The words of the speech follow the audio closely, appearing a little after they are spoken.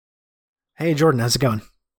Hey, Jordan, how's it going?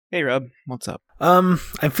 Hey, Rob. What's up? I'm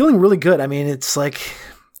feeling really good. I mean, it's like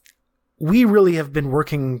we really have been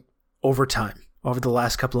working overtime over the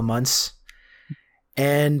last couple of months.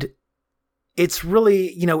 And it's really,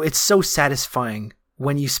 it's so satisfying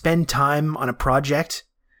when you spend time on a project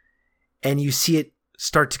and you see it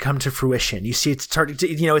start to come to fruition. You see it starting to,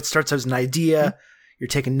 it starts as an idea. You're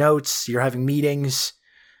taking notes, you're having meetings,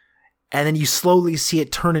 and then you slowly see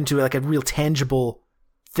it turn into like a real tangible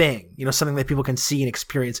thing, something that people can see and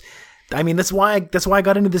experience. I mean, that's why I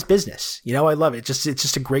got into this business. I love it. It's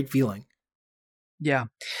just a great feeling. Yeah.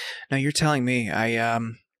 No, you're telling me. I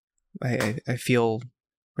feel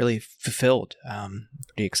really fulfilled.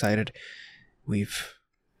 Pretty excited. We've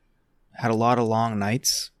had a lot of long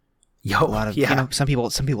nights. Some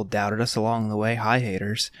people doubted us along the way. Hi,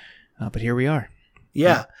 haters. But here we are.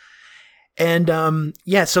 Yeah. And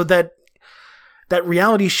so that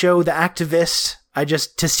reality show, The Activist, I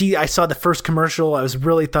saw the first commercial. I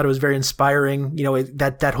thought it was very inspiring.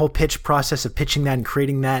 That whole pitch process of pitching that and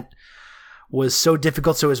creating that was so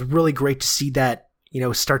difficult. So it was really great to see that,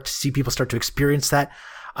 start to see people start to experience that.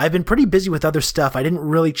 I've been pretty busy with other stuff. I didn't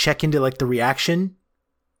really check into like the reaction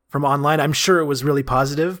from online. I'm sure it was really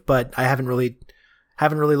positive, but I haven't really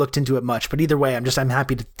looked into it much. But either way, I'm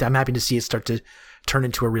happy to see it start to turn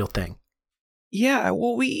into a real thing. Yeah,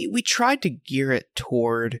 well, we tried to gear it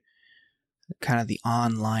toward kind of the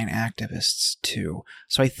online activists too.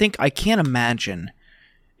 So I can't imagine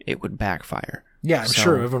it would backfire. Yeah, I'm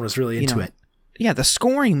sure everyone was really into it. Yeah, the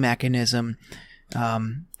scoring mechanism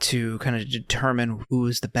to kind of determine who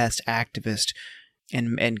is the best activist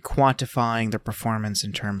and quantifying their performance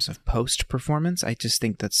in terms of post-performance, I just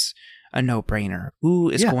think that's a no-brainer. Who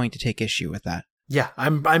is going to take issue with that? Yeah,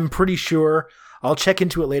 I'm pretty sure. I'll check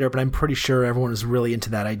into it later, but I'm pretty sure everyone is really into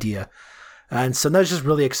that idea. And so that was just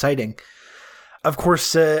really exciting. Of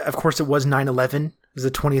course, it was 9/11. It was the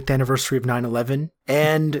 20th anniversary of 9/11.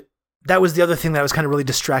 And that was the other thing that I was kind of really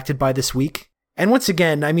distracted by this week. And once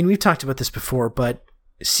again, I mean, we've talked about this before, but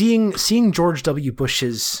seeing George W.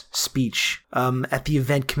 Bush's speech at the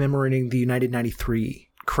event commemorating the United 93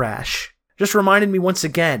 crash just reminded me once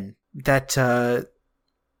again that,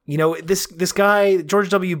 this guy, George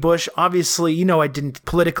W. Bush, obviously, I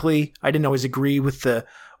didn't always agree with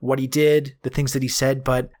what he did, the things that he said,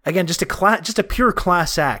 but again, just a pure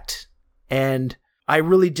class act. And I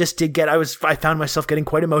really just did I found myself getting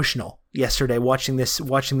quite emotional yesterday watching this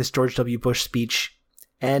George W. Bush speech.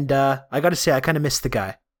 And I got to say, I kind of missed the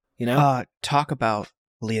guy, Talk about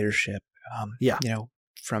leadership.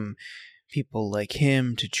 From people like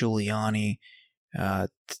him to Giuliani.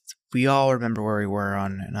 We all remember where we were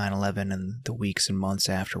on 9/11 and the weeks and months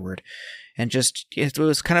afterward. And just, it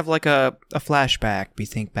was kind of like a flashback. We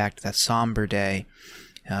think back to that somber day.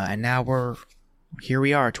 And now here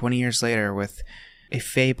we are 20 years later with a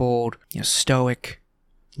fabled, stoic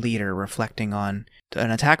leader reflecting on an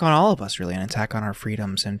attack on all of us, really, an attack on our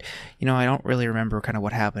freedoms. And, I don't really remember kind of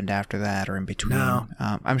what happened after that or in between. No.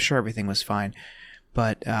 I'm sure everything was fine.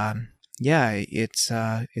 But,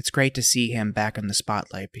 it's great to see him back in the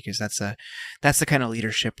spotlight because that's the kind of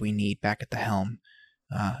leadership we need back at the helm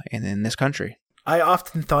in this country. I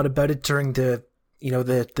often thought about it during the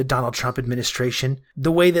Donald Trump administration,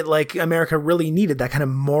 the way that like America really needed that kind of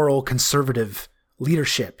moral conservative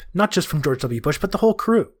leadership, not just from George W. Bush, but the whole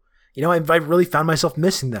crew. I really found myself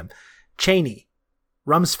missing them. Cheney,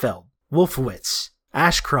 Rumsfeld, Wolfowitz,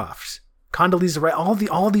 Ashcroft, Condoleezza Rice,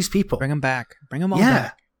 all these people. Bring them back. Bring them all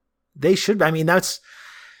back. They should. I mean, that's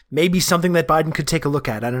maybe something that Biden could take a look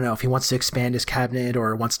at. I don't know if he wants to expand his cabinet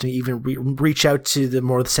or wants to even reach out to the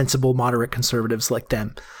more sensible, moderate conservatives like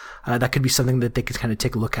them. That could be something that they could kind of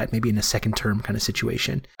take a look at, maybe in a second term kind of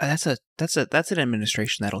situation. That's an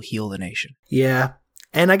administration that'll heal the nation. Yeah,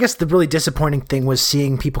 and I guess the really disappointing thing was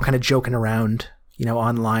seeing people kind of joking around,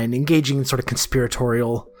 online, engaging in sort of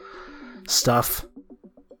conspiratorial stuff.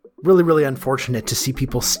 Really, really unfortunate to see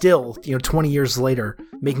people still, 20 years later,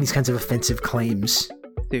 making these kinds of offensive claims.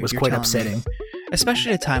 Dude, was quite upsetting.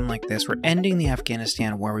 Especially at a time like this, we're ending the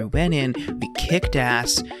Afghanistan war. We went in, we kicked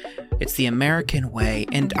ass. It's the American way.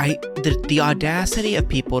 And the audacity of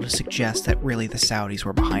people to suggest that really the Saudis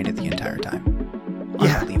were behind it the entire time.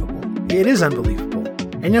 Unbelievable. Yeah, it is unbelievable.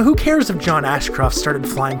 And who cares if John Ashcroft started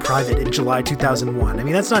flying private in July 2001? I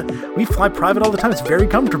mean, we fly private all the time. It's very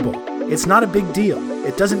comfortable. It's not a big deal.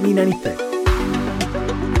 It doesn't mean anything.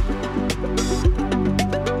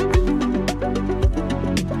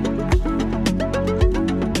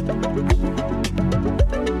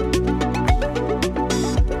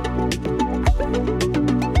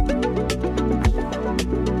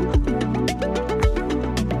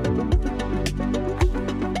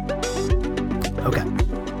 Okay.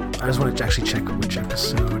 I just want to actually check which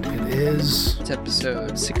episode it is. It's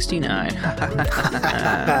episode 69.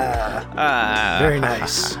 Very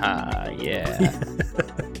nice. Yeah.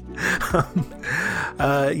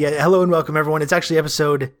 Hello and welcome, everyone. It's actually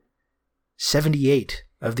episode 78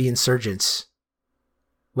 of The Insurgents.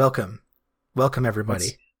 Welcome. Welcome,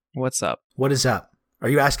 everybody. What's up? What is up? Are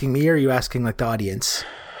you asking me or are you asking, like, the audience?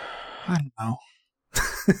 I don't know.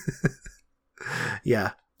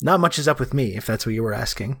 Yeah. Not much is up with me, if that's what you were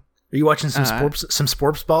asking. Are you watching some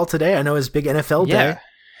sports ball today? I know it's big NFL day.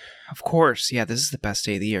 Of course. Yeah, this is the best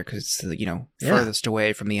day of the year because it's the, furthest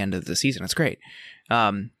away from the end of the season. It's great.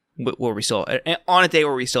 Where we still on a day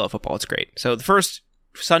where we still have football, it's great. So the first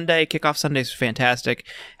Sunday, kickoff Sunday is fantastic.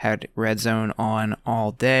 Had Red Zone on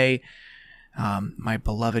all day. My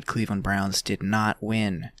beloved Cleveland Browns did not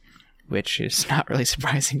win, which is not really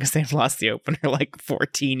surprising because they've lost the opener like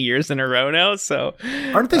 14 years in a row now. So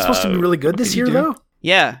aren't they supposed to be really good this year though?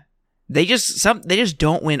 Yeah. They just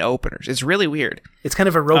don't win openers. It's really weird. It's kind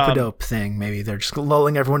of a rope-a-dope thing, maybe. They're just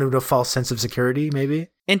lulling everyone into a false sense of security, maybe.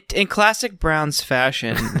 In classic Browns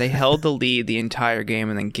fashion, they held the lead the entire game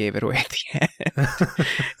and then gave it away at the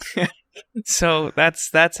end. So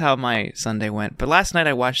that's how my Sunday went. But last night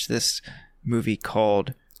I watched this movie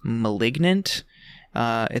called Malignant.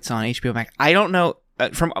 It's on HBO Max. I don't know.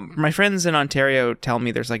 From my friends in Ontario tell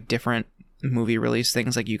me there's like different movie release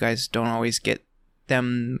things. Like you guys don't always get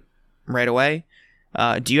them right away.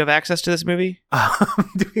 Do you have access to this movie?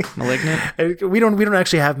 Malignant? We don't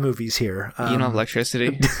actually have movies here. You don't have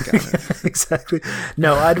electricity? Exactly.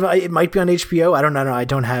 No, it might be on HBO. I don't know. I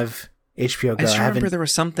don't have HBO Go. I just remember there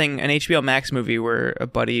was an HBO Max movie where a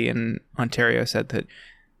buddy in Ontario said that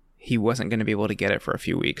he wasn't going to be able to get it for a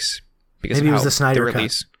few weeks because maybe of it was the Snyder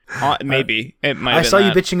release. Maybe it might. I saw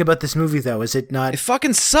you bitching about this movie though. Is it not? It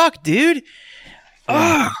fucking sucked, dude.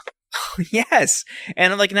 Yeah. Oh. Yes,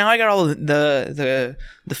 and like now I got all the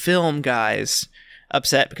film guys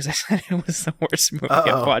upset because I said it was the worst movie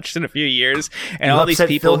I've watched in a few years, and all these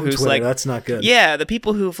people who's Twitter. like, that's not good. Yeah, the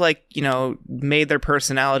people who've like made their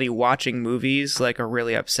personality watching movies like are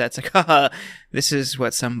really upset. It's like, haha, this is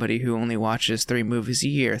what somebody who only watches 3 movies a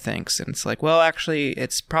year thinks, and it's like, well, actually,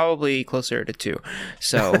 it's probably closer to 2.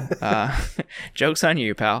 So, joke's on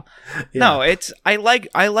you, pal. Yeah. No, I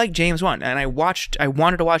like James Wan, and I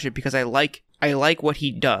wanted to watch it because I like what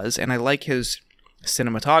he does, and I like his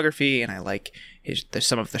cinematography, and I like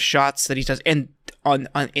some of the shots that he does, and on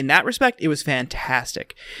in that respect, it was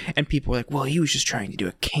fantastic. And people were like, "Well, he was just trying to do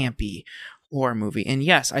a campy horror movie," and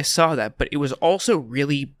yes, I saw that, but it was also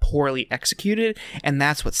really poorly executed, and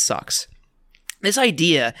that's what sucks. This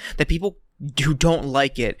idea that people who don't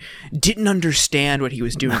like it didn't understand what he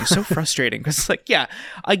was doing is so frustrating because it's like, yeah,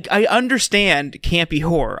 I understand campy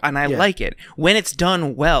horror and I like it when it's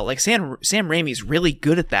done well. Like Sam Raimi's really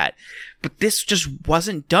good at that, but this just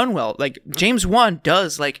wasn't done well. Like James Wan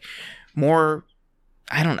does like more.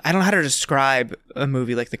 I don't know how to describe a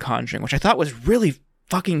movie like The Conjuring, which I thought was really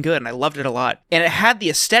fucking good and I loved it a lot. And it had the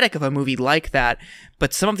aesthetic of a movie like that,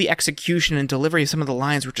 but some of the execution and delivery of some of the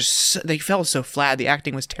lines were just, they felt so flat. The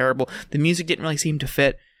acting was terrible. The music didn't really seem to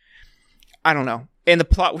fit. I don't know. And the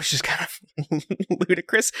plot was just kind of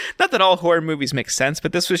ludicrous. Not that all horror movies make sense,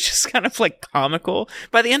 but this was just kind of like comical.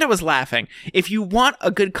 By the end I was laughing. If you want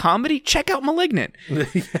a good comedy, check out Malignant.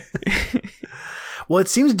 Well, it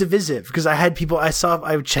seems divisive because I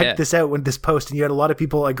checked this out with this post, and you had a lot of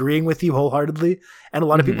people agreeing with you wholeheartedly, and a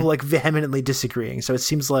lot of people like vehemently disagreeing. So it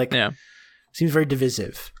seems like seems very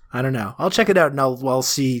divisive. I don't know. I'll check it out, and I'll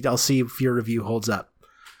see if your review holds up.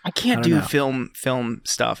 I can't do film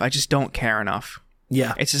stuff. I just don't care enough.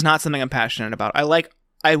 Yeah, it's just not something I'm passionate about.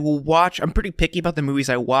 I will watch. I'm pretty picky about the movies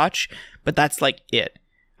I watch, but that's like it.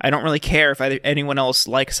 I don't really care if anyone else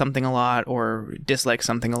likes something a lot or dislikes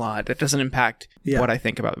something a lot. It doesn't impact what I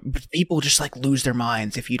think about it. But people just like lose their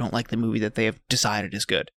minds if you don't like the movie that they have decided is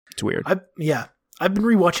good. It's weird. I've been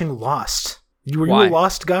rewatching Lost. Were you a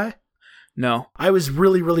Lost guy? No. I was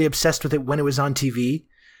really, really obsessed with it when it was on TV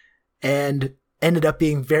and ended up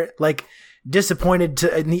being very disappointed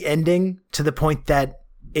in the ending to the point that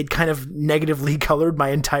it kind of negatively colored my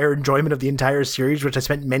entire enjoyment of the entire series, which I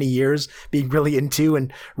spent many years being really into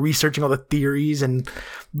and researching all the theories and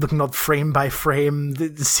looking up frame by frame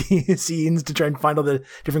the scenes to try and find all the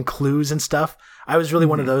different clues and stuff. I was really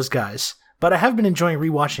one of those guys. But I have been enjoying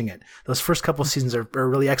rewatching it. Those first couple of seasons are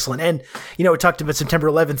really excellent. And, we talked about September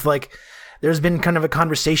 11th. Like, there's been kind of a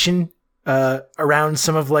conversation around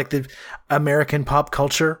some of like the American pop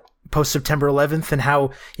culture post September 11th and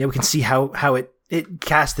how, we can see how it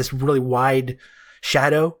cast this really wide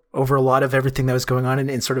shadow over a lot of everything that was going on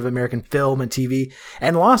in sort of American film and TV.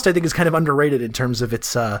 And Lost, I think, is kind of underrated in terms of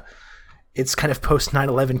its kind of post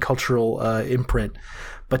 9/11 cultural imprint.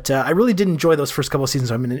 But I really did enjoy those first couple of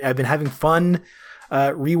seasons. I've been having fun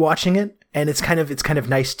rewatching it, and it's kind of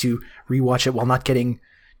nice to rewatch it while not getting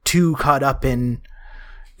too caught up in,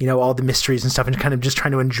 you know, all the mysteries and stuff, and kind of just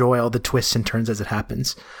trying to enjoy all the twists and turns as it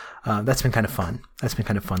happens. That's been kind of fun. That's been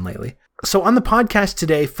kind of fun lately. So on the podcast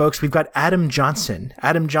today, folks, we've got Adam Johnson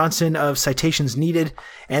of Citations Needed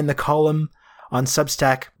and the column on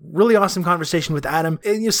Substack. Really awesome conversation with Adam.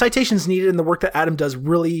 And, you know, Citations Needed and the work that Adam does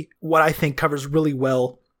really, what I think covers really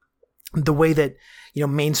well the way that, you know,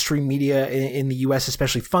 mainstream media in the US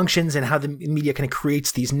especially functions, and how the media kind of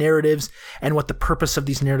creates these narratives and what the purpose of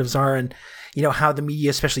these narratives are, and, you know, how the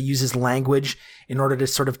media especially uses language in order to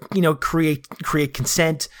sort of, you know, create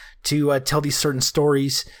consent to tell these certain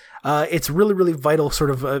stories. It's really, really vital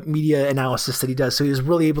sort of media analysis that he does. So he was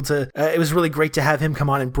really able to, it was really great to have him come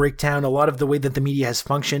on and break down a lot of the way that the media has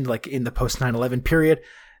functioned, like in the post 9/11 period.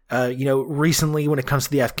 You know, recently when it comes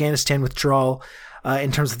to the Afghanistan withdrawal,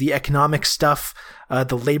 in terms of the economic stuff,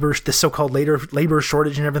 the so-called labor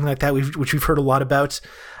shortage and everything like that, which we've heard a lot about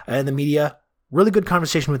in the media. Really good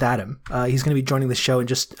conversation with Adam. He's going to be joining the show in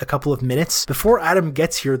just a couple of minutes. Before Adam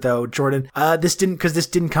gets here, though, Jordan, this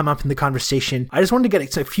didn't come up in the conversation. I just wanted to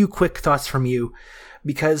get a few quick thoughts from you,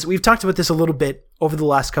 because we've talked about this a little bit over the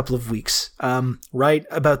last couple of weeks, right?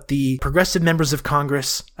 About the progressive members of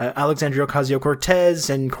Congress, Alexandria Ocasio-Cortez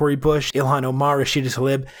and Cori Bush, Ilhan Omar, Rashida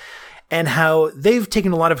Tlaib, and how they've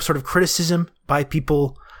taken a lot of sort of criticism by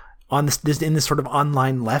people on this in this sort of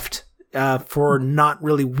online left, for not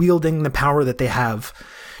really wielding the power that they have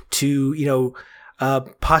to, you know,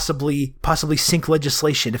 possibly sink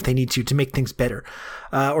legislation if they need to make things better,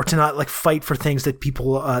 or to not like fight for things that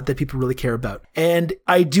people really care about. And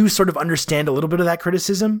I do sort of understand a little bit of that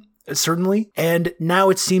criticism, certainly. And now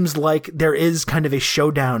it seems like there is kind of a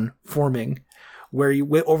showdown forming where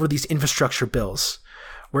over these infrastructure bills,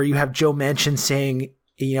 where you have Joe Manchin saying,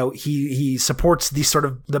 you know, he supports the sort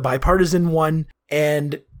of the bipartisan one,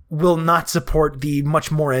 and will not support the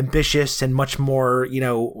much more ambitious and much more, you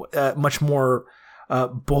know,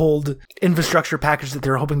 bold infrastructure package that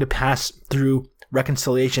they're hoping to pass through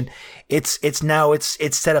reconciliation. It's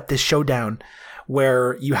set up this showdown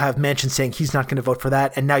where you have Manchin saying he's not going to vote for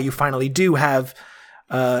that, and now you finally do have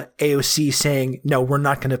AOC saying, no, we're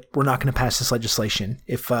not going to pass this legislation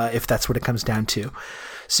if that's what it comes down to.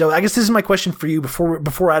 So I guess this is my question for you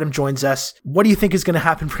before Adam joins us. What do you think is going to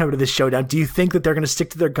happen from this showdown? Do you think that they're going to stick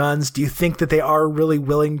to their guns? Do you think that they are really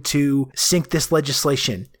willing to sink this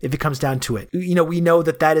legislation if it comes down to it? You know, we know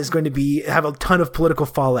that is going to have a ton of political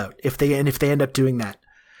fallout if they end up doing that.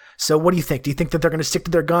 So what do you think? Do you think that they're going to stick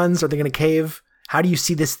to their guns? Are they going to cave? How do you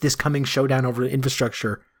see this coming showdown over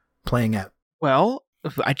infrastructure playing out? Well,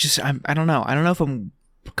 I don't know. I don't know if I'm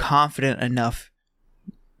confident enough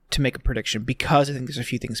to make a prediction, because I think there's a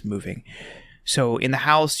few things moving. So in the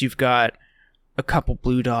House, you've got a couple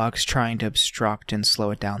blue dogs trying to obstruct and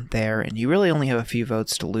slow it down there, and you really only have a few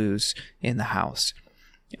votes to lose in the House.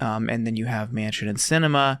 And then you have Manchin and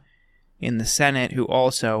Sinema in the Senate, who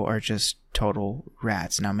also are just total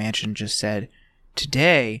rats. Now, Manchin just said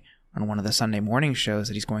today on one of the Sunday morning shows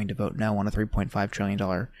that he's going to vote no on a $3.5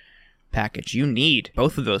 trillion package. You need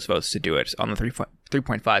both of those votes to do it on the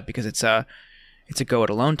 3.5, because it's a go it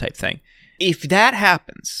alone type thing. If that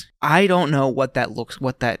happens, I don't know what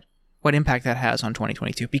impact that has on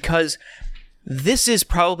 2022, because this is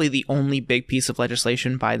probably the only big piece of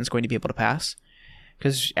legislation Biden's going to be able to pass.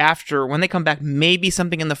 Because when they come back, maybe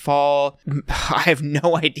something in the fall, I have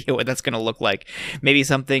no idea what that's going to look like. Maybe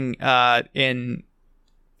something at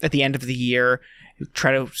the end of the year,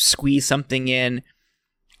 try to squeeze something in.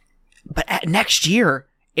 But next year,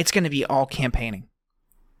 it's going to be all campaigning.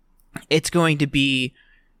 It's going to be,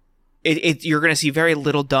 you're going to see very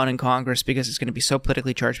little done in Congress because it's going to be so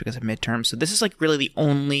politically charged because of midterms. So this is like really the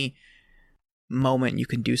only moment you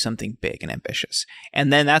can do something big and ambitious.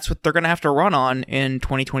 And then that's what they're going to have to run on in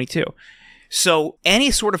 2022. So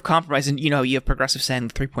any sort of compromise, and you know, you have progressive saying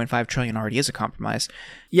the 3.5 trillion already is a compromise.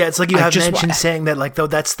 Yeah, it's like you have Manchin saying that, like, though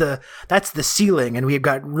that's the ceiling, and we've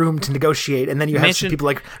got room to negotiate. And then you have some people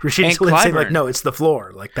like Rashida Tlaib saying, like, no, it's the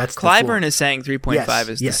floor. Like that's Clyburn the floor. Is saying 3.5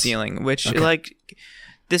 is the ceiling, which like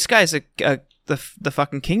this guy's the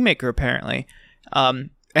fucking kingmaker apparently, and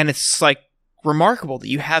it's like remarkable that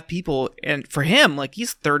you have people, and for him, like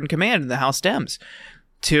he's third in command in the House Dems,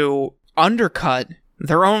 to undercut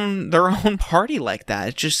their own party like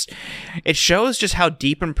that. It shows just how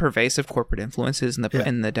deep and pervasive corporate influence is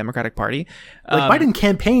in the Democratic Party. Biden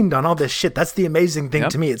campaigned on all this shit. That's the amazing thing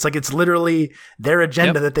to me. It's like it's literally their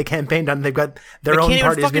agenda that they campaigned on. They've got their own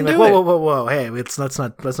parties being like, whoa, hey, let's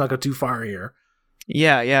not go too far here.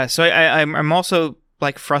 Yeah. So I'm also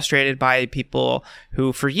like frustrated by people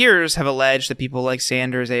who for years have alleged that people like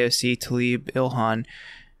Sanders, AOC, Tlaib, Ilhan,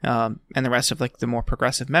 and the rest of like the more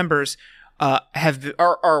progressive members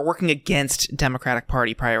are working against Democratic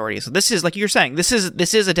Party priorities. So this is, like you're saying, this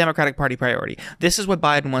is a Democratic Party priority. This is what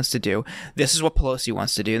Biden wants to do. This is what Pelosi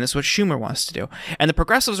wants to do. And this is what Schumer wants to do. And the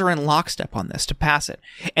progressives are in lockstep on this to pass it.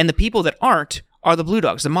 And the people that aren't are the blue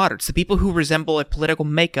dogs, the moderates, the people who resemble a political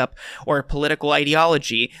makeup or a political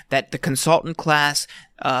ideology that the consultant class,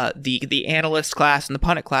 the analyst class, and the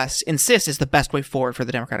pundit class insist is the best way forward for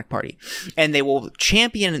the Democratic Party. And they will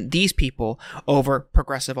champion these people over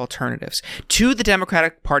progressive alternatives to the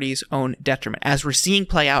Democratic Party's own detriment, as we're seeing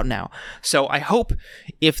play out now. So I hope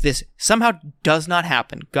if this somehow does not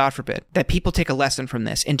happen, God forbid, that people take a lesson from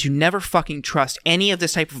this and to never fucking trust any of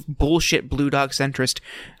this type of bullshit blue dog centrist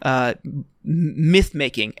myth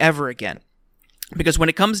making ever again. Because when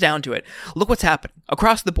it comes down to it, look what's happening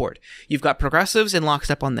across the board. You've got progressives in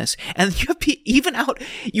lockstep on this, and you have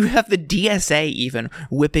the DSA even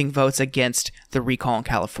whipping votes against the recall in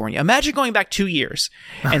California. Imagine going back 2 years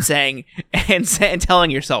and saying and telling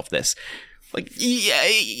yourself this. Like, yeah,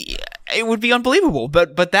 it would be unbelievable,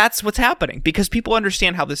 but that's what's happening because people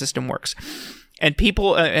understand how the system works. And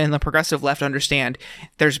people in the progressive left understand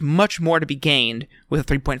there's much more to be gained with a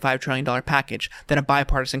 $3.5 trillion package than a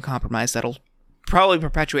bipartisan compromise that'll probably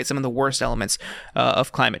perpetuate some of the worst elements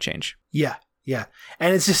of climate change. Yeah.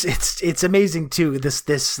 And it's just, it's amazing too,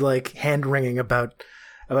 this like hand wringing about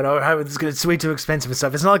how it's way too expensive and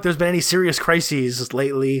stuff. It's not like there's been any serious crises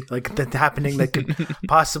lately, like that happening that could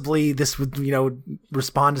possibly, this would,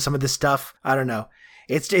 respond to some of this stuff. I don't know.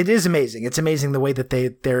 It is amazing. It's amazing the way that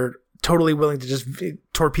they're totally willing to just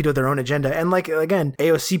torpedo their own agenda. And like, again,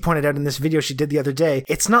 AOC pointed out in this video she did the other day,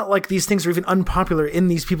 it's not like these things are even unpopular in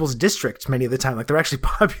these people's districts many of the time. Like, they're actually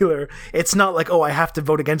popular. It's not like, oh, I have to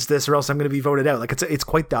vote against this or else I'm going to be voted out. Like, it's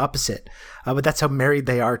quite the opposite. But that's how married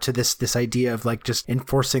they are to this idea of like just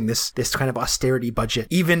enforcing this kind of austerity budget,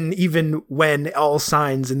 even when all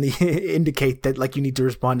signs indicate that like you need to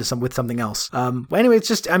respond to with something else. Well, anyway, it's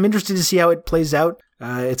just, I'm interested to see how it plays out.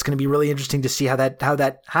 It's going to be really interesting to see how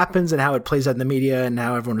that happens and how it plays out in the media and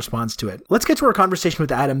how everyone responds to it. Let's get to our conversation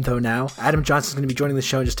with Adam, though, now. Adam Johnson's going to be joining the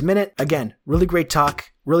show in just a minute. Again, really great talk.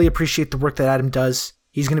 Really appreciate the work that Adam does.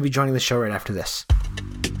 He's going to be joining the show right after this.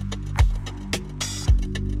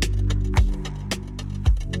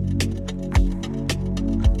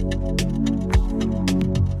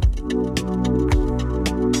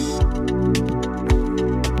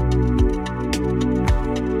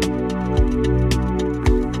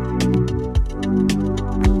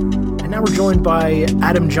 We're joined by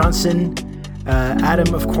Adam Johnson.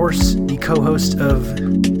 Adam, of course, the co-host of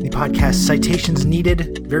the podcast Citations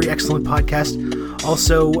Needed, very excellent podcast.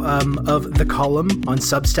 Also of The Column on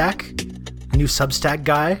Substack, new Substack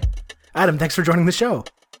guy. Adam, thanks for joining the show.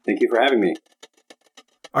 Thank you for having me.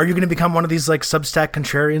 Are you going to become one of these like Substack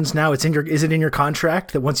contrarians now? Is it in your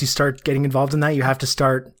contract that once you start getting involved in that, you have to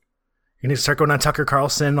start? You're going to start going on Tucker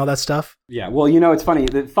Carlson and all that stuff? Yeah, well, it's funny.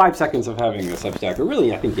 The 5 seconds of having a Substack, or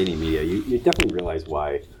really, I think any media, you definitely realize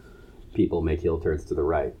why people make heel turns to the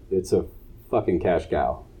right. It's a fucking cash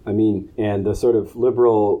cow. I mean, and the sort of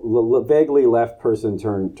liberal, vaguely left person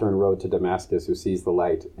turn road to Damascus who sees the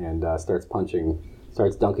light and starts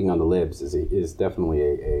dunking on the libs is definitely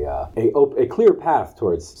a clear path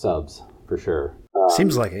towards subs, for sure.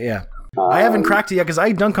 Seems like it, yeah. I haven't cracked it yet because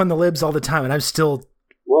I dunk on the libs all the time, and I'm still...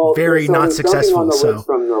 very not successful. Dunking on the libs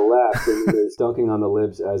from the left, and there's dunking on the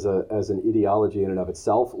libs as an ideology in and of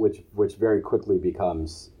itself, which very quickly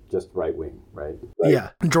becomes just right wing, right?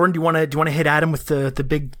 Yeah, Jordan, do you want to hit Adam with the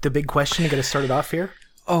big question and get us started off here?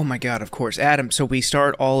 Oh my God, of course, Adam. So we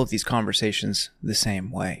start all of these conversations the same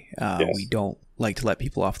way. Yes. We don't like to let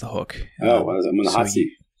people off the hook. I'm on the hot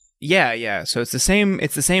seat. Yeah. So it's the same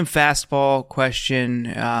fastball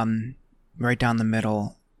question, right down the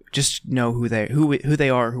middle. Just know who they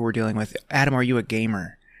are, who we're dealing with. Adam, are you a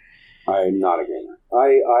gamer? I'm not a gamer.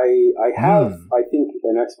 I have, I think,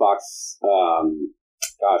 an Xbox,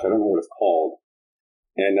 I don't know what it's called.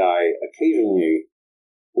 And I occasionally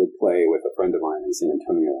would play with a friend of mine in San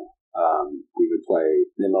Antonio. We would play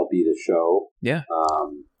MLB The Show. Yeah.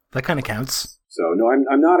 That kind of counts. So, no,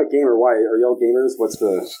 I'm not a gamer. Why? Are y'all gamers?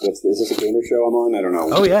 Is this a gamer show I'm on? I don't know.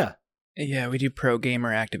 Oh, yeah. Yeah, we do pro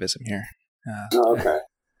gamer activism here. Okay.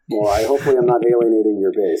 Well, hopefully I'm not alienating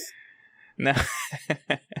your base. No.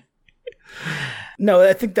 No,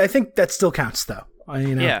 I think that still counts, though.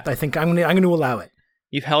 I think I'm going to allow it.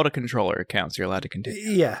 You've held a controller account, so you're allowed to continue.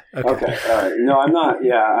 Yeah. Okay. All right. No, I'm not.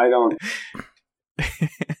 Yeah, I don't.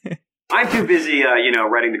 I'm too busy,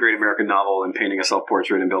 writing the great American novel and painting a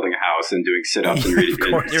self-portrait and building a house and doing sit-ups and reading.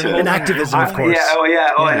 And activism, of course.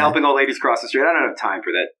 And helping old ladies cross the street. I don't have time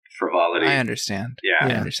for that frivolity. I understand. Yeah.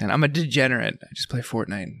 I understand. I'm a degenerate. I just play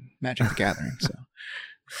Fortnite and Magic the Gathering, so.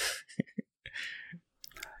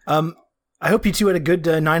 I hope you two had a good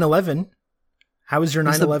 9/11. How was your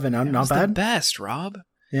 9/11? Not bad? The best, Rob.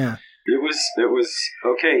 Yeah. It was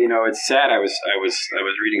okay. It's sad. I was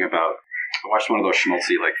reading about. I watched one of those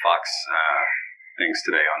schmaltzy like Fox things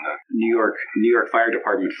today on the New York Fire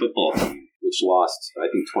Department football team, which lost I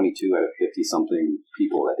think 22 out of 50 something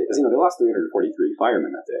people that day. Because they lost 343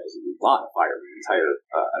 firemen that day. It was a lot of firemen. Entire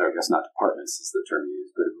I guess not departments is the term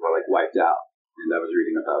used, but were like wiped out. And I was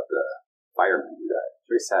reading about the firemen who died.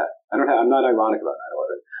 Very sad. I'm not ironic about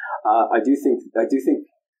 9/11. I do think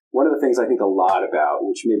one of the things I think a lot about,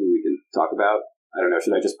 which maybe we can talk about. I don't know.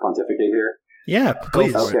 Should I just pontificate here? Yeah,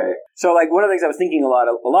 please. Okay. So, one of the things I was thinking a lot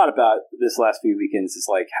about this last few weekends is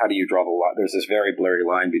how do you draw the line? There's this very blurry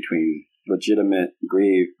line between legitimate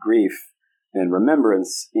grief and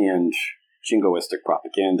remembrance and jingoistic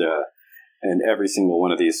propaganda, and every single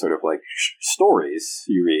one of these sort of stories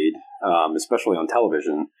you read, especially on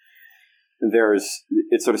television.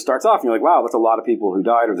 It sort of starts off and you're like, wow, that's a lot of people who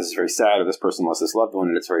died, or this is very sad, or this person lost this loved one,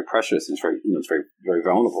 and it's very precious, and it's very, it's very, very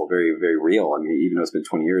vulnerable, very, very real. I mean, even though it's been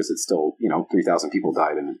 20 years, it's still, 3,000 people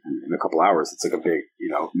died in a couple hours. It's like a big,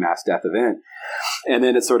 mass death event. And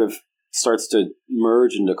then it sort of starts to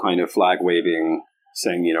merge into kind of flag waving,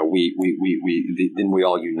 saying, then we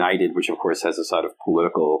all united, which of course has a sort of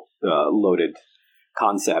political loaded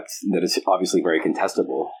concept that is obviously very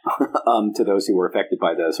contestable to those who were affected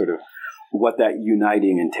by the sort of what that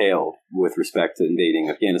uniting entailed with respect to invading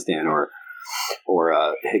Afghanistan or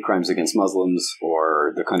hate crimes against Muslims,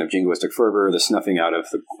 or the kind of jingoistic fervor, the snuffing out of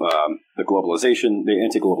the globalization, the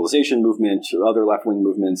anti-globalization movement, other left-wing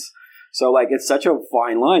movements. So it's such a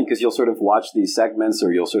fine line, because you'll sort of watch these segments,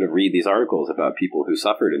 or you'll sort of read these articles about people who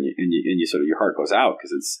suffered, and you sort of, your heart goes out,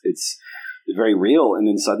 because it's very real. And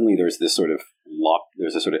then suddenly there's this sort of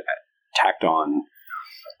tacked on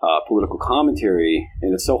political commentary,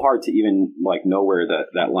 and it's so hard to even know where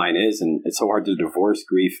that line is, and it's so hard to divorce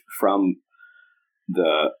grief from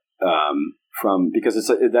because it's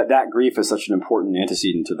that grief is such an important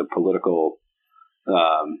antecedent to the political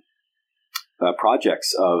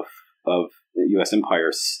projects of the U.S.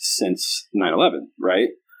 empire since 9/11, right?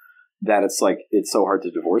 That it's so hard to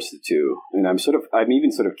divorce the two. And I'm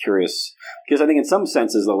even sort of curious, because I think in some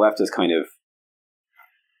senses the left has kind of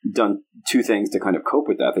done two things to kind of cope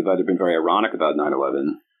with that. They've either been very ironic about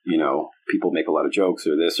 9/11, people make a lot of jokes,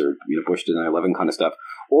 or this, or Bush did 9/11 kind of stuff,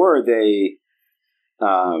 or they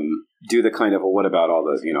do the kind of, well, what about all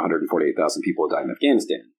those 148,000 people who died in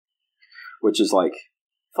Afghanistan, which is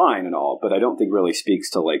fine and all, but I don't think really speaks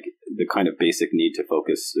to the kind of basic need to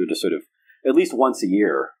focus, or to sort of at least once a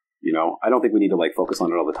year. I don't think we need to focus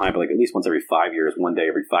on it all the time, but at least once every 5 years, one day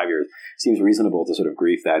every 5 years seems reasonable to sort of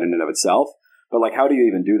grieve that in and of itself. But how do you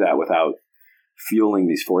even do that without fueling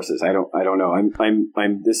these forces? I don't know. I'm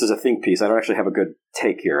this is a think piece. I don't actually have a good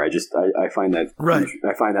take here. I find that right.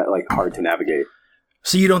 I find that hard to navigate.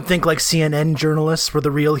 So you don't think CNN journalists were the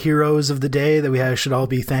real heroes of the day that we should all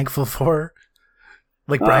be thankful for?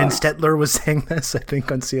 Brian Stetler was saying this, I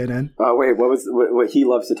think, on CNN. Wait, what he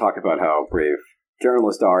loves to talk about how brave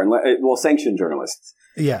journalists are, and sanctioned journalists.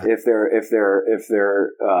 Yeah. If they're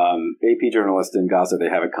AP journalists in Gaza, they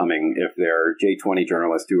have it coming. If they're J20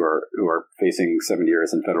 journalists who are facing 7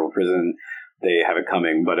 years in federal prison, they have it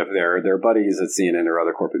coming. But if they're buddies at CNN or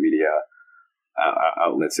other corporate media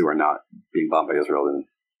outlets who are not being bombed by Israel, then.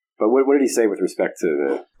 But what did he say with respect to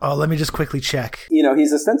the? Oh, let me just quickly check.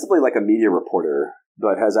 He's ostensibly a media reporter,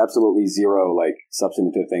 but has absolutely zero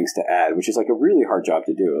substantive things to add, which is a really hard job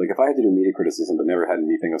to do. If I had to do media criticism but never had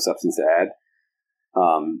anything of substance to add,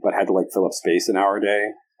 but had to fill up space an hour a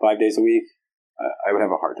day, 5 days a week, I would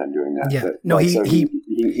have a hard time doing that. Yeah. But, no, so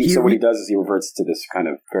what he does is he reverts to this kind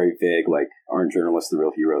of very vague, aren't journalists the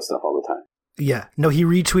real hero stuff all the time. Yeah. No, he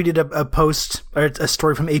retweeted a post, or a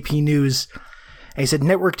story from AP News, and he said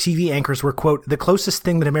network TV anchors were, quote, the closest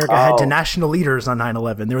thing that America had to national leaders on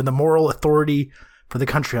 9/11. They were the moral authority for the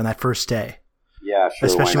country on that first day. Yeah, sure.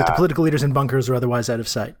 Especially with the political leaders in bunkers or otherwise out of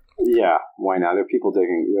sight. Yeah, why not? There are people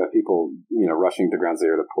rushing to ground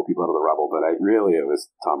zero to pull people out of the rubble, but it was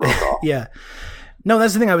Tom Brokaw. Yeah. No,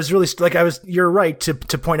 that's the thing. I was really you're right to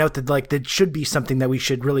point out that like that should be something that we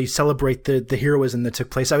should really celebrate the heroism that took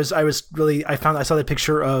place. I saw that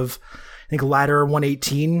picture of, I think, Ladder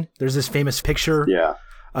 118. There's this famous picture. Yeah.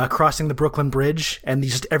 Crossing the Brooklyn Bridge, and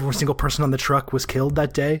just every single person on the truck was killed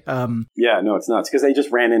that day. Yeah, no, it's nuts because they just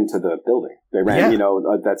ran into the building. They ran,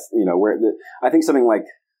 that's where I think something like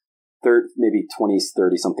maybe 20,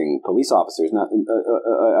 30 something police officers. Not,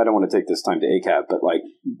 I don't want to take this time to ACAB, but like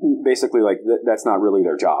basically, like that's not really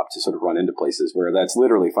their job to sort of run into places where that's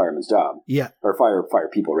literally fireman's job. Yeah, or fire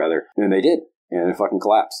people rather, and they did, and it fucking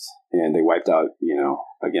collapsed, and they wiped out,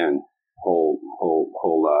 again, whole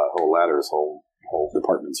ladders, whole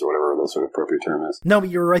departments or whatever the sort of appropriate term is. No, but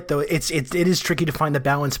you're right though. It is tricky to find the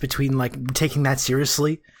balance between like taking that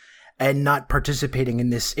seriously and not participating in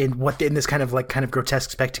this kind of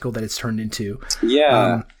grotesque spectacle that it's turned into.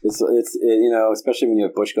 Yeah, it's especially when you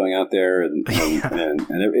have Bush going out there and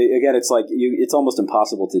again, it's like it's almost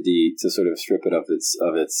impossible to sort of strip it of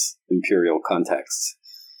its imperial context,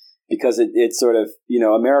 because it's sort of,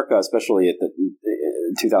 America, especially at the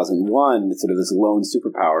 2001, it's sort of this lone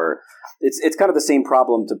superpower. It's kind of the same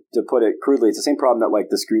problem, to put it crudely. It's the same problem that like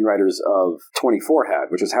the screenwriters of 24 had,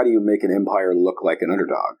 which is how do you make an empire look like an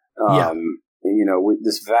underdog? With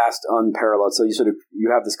this vast, unparalleled. So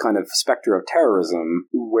you have this kind of specter of terrorism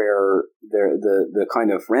where the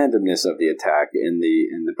kind of randomness of the attack and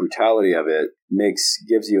the brutality of it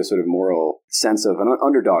gives you a sort of moral sense of an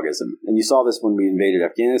underdogism. And you saw this when we invaded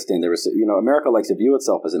Afghanistan. There was, America likes to view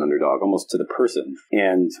itself as an underdog almost to the person.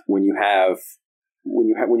 And when you have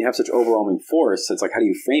such overwhelming force, it's like, how do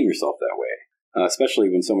you frame yourself that way? Especially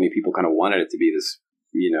when so many people kind of wanted it to be this,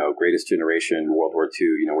 greatest generation, World War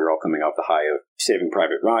II. We were all coming off the high of Saving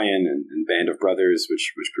Private Ryan and Band of Brothers,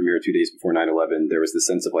 which premiered 2 days before 9/11. There was this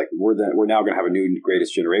sense of like, we're now going to have a new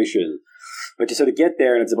greatest generation. But you sort of get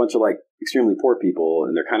there and it's a bunch of like extremely poor people,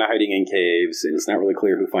 and they're kind of hiding in caves, and it's not really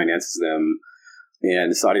clear who finances them.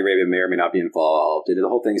 And Saudi Arabia may or may not be involved. And the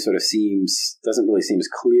whole thing sort of doesn't really seem as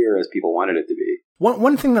clear as people wanted it to be.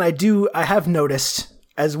 One thing that I have noticed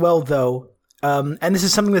as well, though, and this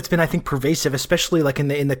is something that's been, I think, pervasive, especially like in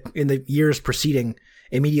the years preceding,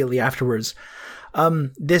 immediately afterwards,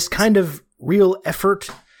 this kind of real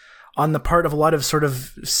effort on the part of a lot of sort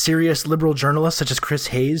of serious liberal journalists, such as Chris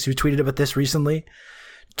Hayes, who tweeted about this recently,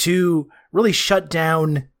 to really shut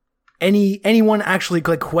down anyone actually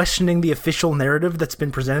like questioning the official narrative that's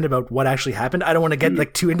been presented about what actually happened. I don't want to get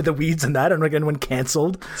like too into the weeds on that. I don't want to get anyone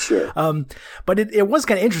canceled. Sure. But it was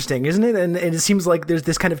kind of interesting, isn't it? And it seems like there's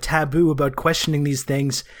this kind of taboo about questioning these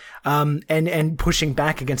things, and pushing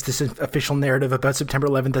back against this official narrative about September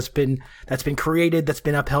 11th that's been created, that's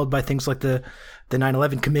been upheld by things like the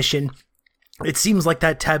 9/11 Commission. It seems like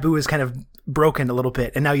that taboo is kind of broken a little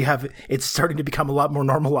bit, and now it's starting to become a lot more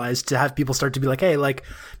normalized to have people start to be like, hey, like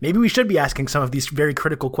maybe we should be asking some of these very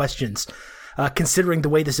critical questions, considering the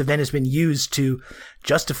way this event has been used to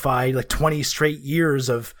justify like 20 straight years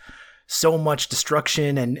of so much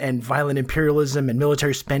destruction and violent imperialism and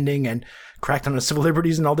military spending and crackdown on civil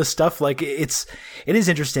liberties and all this stuff. Like it is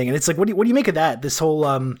interesting, and it's like, what do you make of that? This whole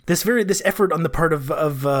this effort on the part of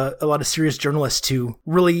a lot of serious journalists to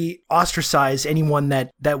really ostracize anyone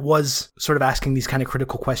that was sort of asking these kind of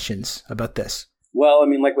critical questions about this. Well, I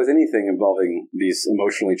mean, like with anything involving these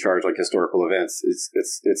emotionally charged like historical events,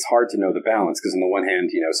 it's hard to know the balance, because on the one hand,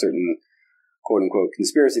 certain quote unquote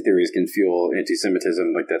conspiracy theories can fuel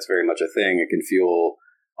anti-Semitism, like that's very much a thing. It can fuel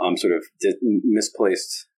sort of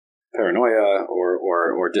misplaced paranoia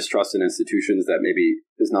or distrust in institutions that maybe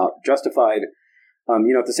is not justified.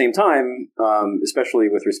 At the same time, especially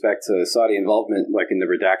with respect to Saudi involvement, like in the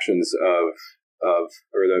redactions of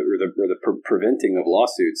the preventing of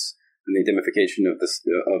lawsuits and the indemnification of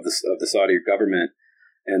the Saudi government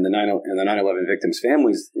and the 9/11 victims'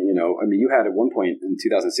 families. You had at one point in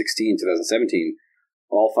 2016, 2017,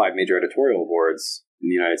 all 5 major editorial boards in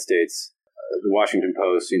the United States, the Washington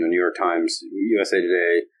Post, New York Times, USA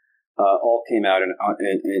Today, all came out and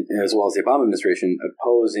as well as the Obama administration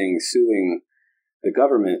suing the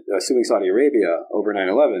government, suing Saudi Arabia over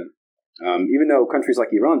 9/11. Even though countries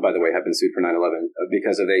like Iran, by the way, have been sued for 9/11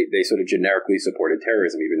 because they sort of generically supported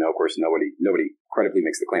terrorism, even though, of course, nobody credibly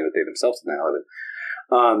makes the claim that they themselves did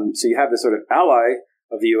 9/11. So you have this sort of ally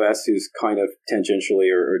of the U.S. who's kind of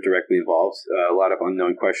tangentially or directly involved. A lot of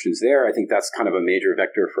unknown questions there. I think that's kind of a major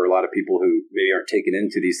vector for a lot of people who maybe aren't taken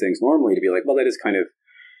into these things normally to be like, well, that is kind of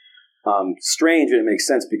strange, and it makes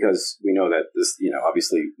sense because we know that this,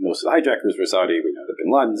 obviously most of the hijackers were Saudi. We know that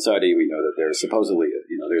Bin Laden's Saudi. We know that there's supposedly,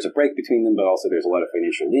 there's a break between them, but also there's a lot of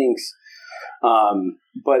financial links.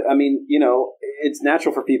 But I mean, it's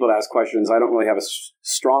natural for people to ask questions. I don't really have a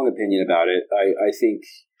strong opinion about it.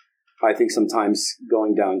 I think sometimes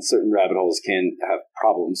going down certain rabbit holes can have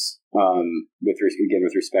problems. With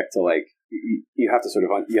respect to like, you have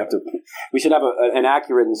to we should have an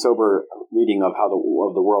accurate and sober reading of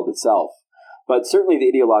of the world itself. But certainly the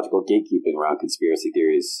ideological gatekeeping around conspiracy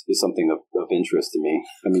theories is something of interest to me.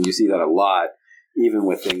 I mean, you see that a lot, even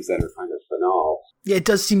with things that are kind of banal. Yeah, it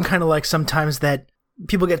does seem kind of like sometimes that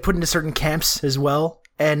people get put into certain camps as well.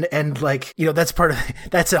 And like,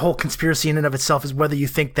 that's a whole conspiracy in and of itself, is whether you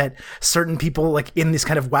think that certain people like in this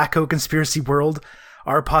kind of wacko conspiracy world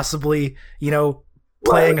are possibly,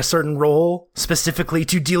 playing a certain role specifically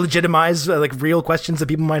to delegitimize like real questions that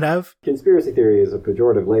people might have. Conspiracy theory is a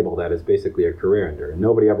pejorative label that is basically a career ender.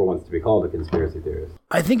 Nobody ever wants to be called a conspiracy theorist.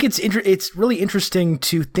 I think it's really interesting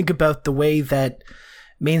to think about the way that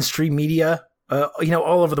mainstream media,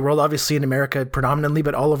 all over the world, obviously in America predominantly,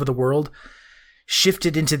 but all over the world,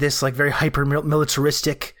 shifted into this like very hyper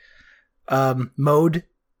militaristic mode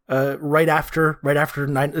right after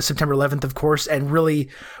September 11th, of course, and really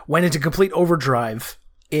went into complete overdrive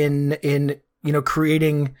in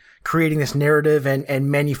creating this narrative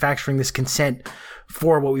and manufacturing this consent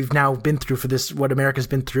for what we've now been through, what America's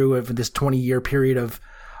been through over this 20-year period of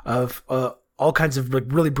all kinds of like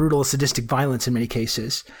really brutal, sadistic violence in many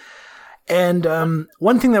cases. And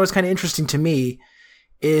one thing that was kind of interesting to me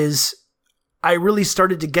is I really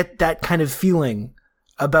started to get that kind of feeling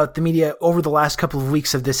about the media over the last couple of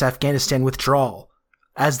weeks of this Afghanistan withdrawal,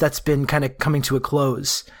 as that's been kind of coming to a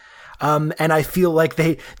close. And I feel like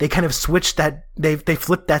they kind of switched that, they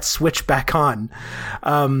flipped that switch back on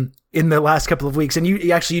in the last couple of weeks. And you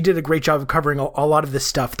did a great job of covering a lot of this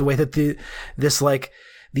stuff, the way that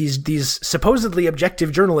these supposedly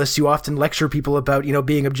objective journalists who often lecture people about,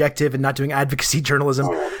 being objective and not doing advocacy journalism,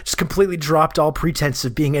 just completely dropped all pretense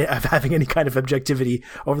of having any kind of objectivity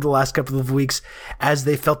over the last couple of weeks as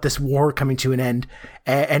they felt this war coming to an end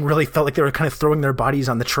and really felt like they were kind of throwing their bodies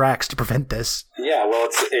on the tracks to prevent this. Yeah, well,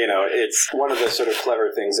 it's one of the sort of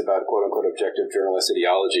clever things about quote unquote objective journalist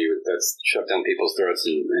ideology that's shoved down people's throats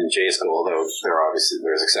in J school, although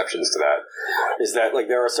there's exceptions to that, is that like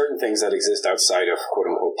there are certain things that exist outside of quote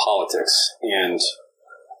unquote politics, and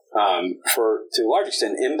to a large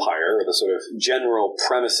extent, empire, or the sort of general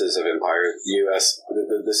premises of empire, the U.S.,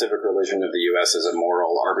 the civic religion of the U.S. is a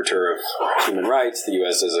moral arbiter of human rights. The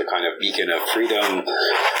U.S. is a kind of beacon of freedom.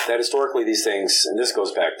 That historically these things, and this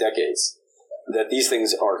goes back decades, that these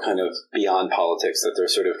things are kind of beyond politics, that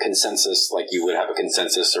there's sort of consensus, like you would have a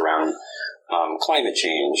consensus around climate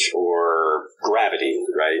change or gravity,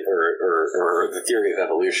 right? Or the theory of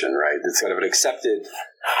evolution, right? It's kind of an accepted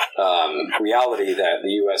reality that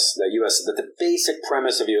that the basic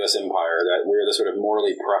premise of U.S. empire, that we're the sort of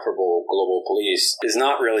morally preferable global police, is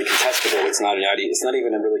not really contestable. It's not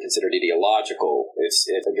even really considered ideological. It's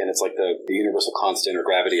like the universal constant or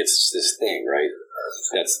gravity. It's just this thing, right?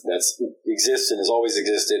 That's exists and has always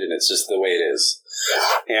existed, and it's just the way it is.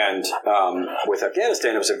 And with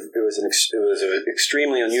Afghanistan, it was an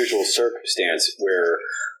extremely unusual circumstance where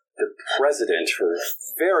the president, for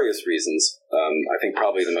various reasons, I think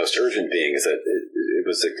probably the most urgent being is that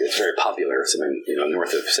it's very popular,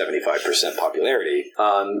 north of 75% popularity,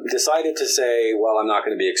 decided to say, well, I'm not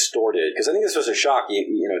going to be extorted, because I think this was a shock,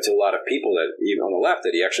 to a lot of people that even on the left,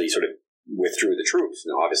 that he actually sort of withdrew the troops.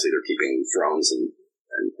 Now, obviously, they're keeping drones and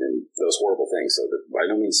those horrible things, so that by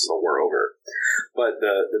no means is the war over. But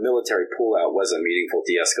the military pullout was a meaningful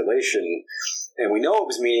de-escalation, and we know it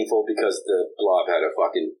was meaningful because the blob had a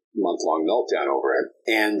fucking month-long meltdown over it.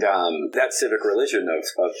 And that civic religion of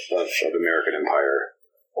American empire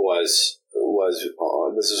was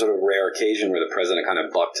this is sort of rare occasion where the president kind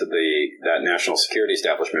of bucked to that national security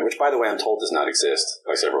establishment, which, by the way, I'm told does not exist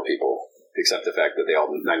by several people, except the fact that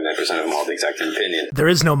 99% of them all have the exact same opinion. There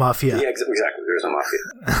is no mafia. Yeah, exactly. There is no mafia.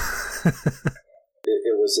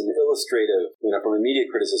 It was an illustrative, from a media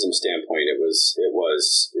criticism standpoint, it was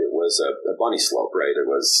a bunny slope, right? It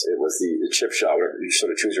was the chip shot, whatever you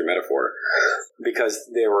sort of choose your metaphor, because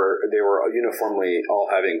they were uniformly all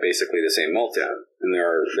having basically the same meltdown, and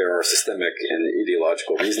there are systemic and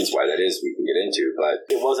ideological reasons why that is. We can get into, but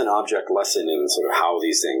it was an object lesson in sort of how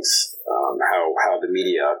these things, how the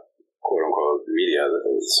media, quote unquote, media, the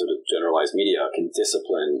sort of generalized media, can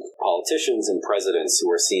discipline politicians and presidents who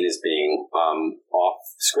are seen as being off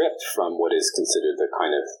script from what is considered the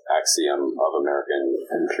kind of axiom of American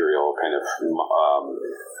imperial kind of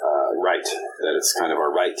right, that it's kind of our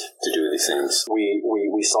right to do these things.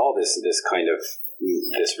 We saw this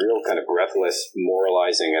real kind of breathless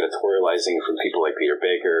moralizing, editorializing from people like Peter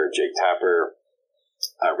Baker, Jake Tapper,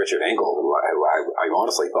 Richard Engel, who I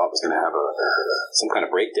honestly thought was going to have some kind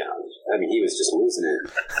of breakdown. I mean, he was just losing it.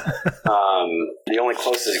 The only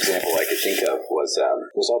closest example I could think of was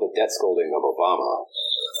all the debt scolding of Obama.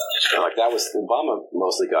 Like that was Obama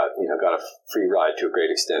mostly got a free ride to a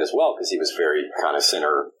great extent as well because he was very kind of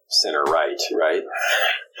center right.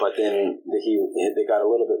 But then they got a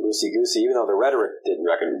little bit loosey goosey, even though the rhetoric didn't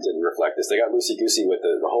reflect this. They got loosey goosey with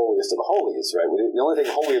the holiest of the holies, right? The only thing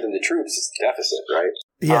holier than the troops is the deficit, right?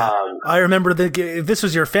 Yeah, I remember if this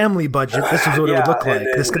was your family budget, this is what it would look like.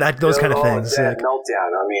 Those kind of things. Meltdown.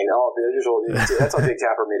 I mean, the usual. That's how Jake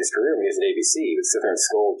Tapper made his career when he was at ABC. He would sit there and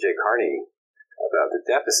scold Jay Carney about the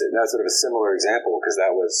deficit. And that's sort of a similar example because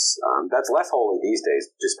that's less holy these days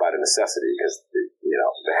just by the necessity because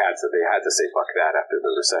they had to say fuck that after the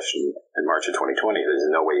recession in March of 2020. There's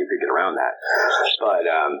no way you could get around that. But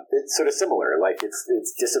it's sort of similar. Like it's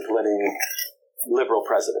disciplining liberal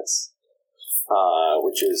presidents,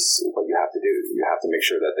 which is what you have to do. You have to make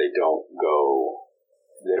sure that they don't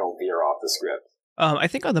veer off the script. I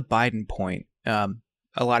think on the Biden point, a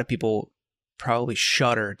lot of people probably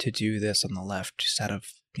shudder to do this on the left just out of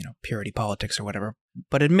purity politics or whatever,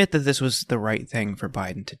 but admit that this was the right thing for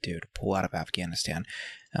Biden to do, to pull out of Afghanistan,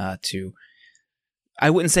 I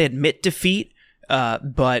wouldn't say admit defeat,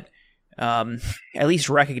 but at least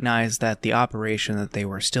recognize that the operation that they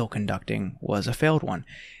were still conducting was a failed one.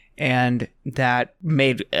 And that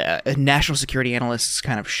made national security analysts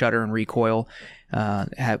kind of shudder and recoil. We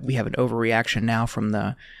have an overreaction now from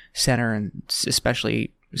the center, and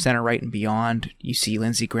especially center right and beyond. You see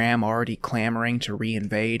Lindsey Graham already clamoring to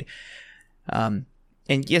reinvade. And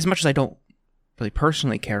as much as I don't really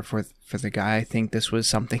personally care for the guy, I think this was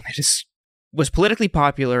something that just was politically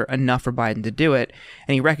popular enough for Biden to do it,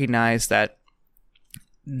 and he recognized that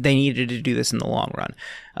they needed to do this in the long run.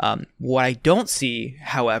 What I don't see,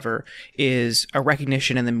 however, is a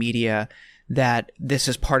recognition in the media that this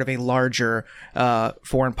is part of a larger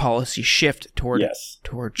foreign policy shift toward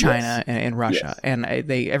China and Russia. Yes. And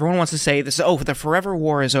everyone wants to say this, the forever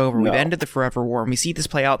war is over. No. We've ended the forever war. And we see this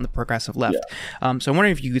play out in the progressive left. Yeah. So I'm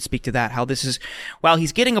wondering if you could speak to that, how this is, while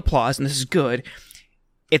he's getting applause, and this is good,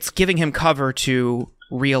 it's giving him cover to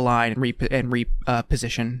realign and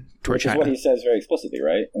reposition toward China. Which is what he says very explicitly,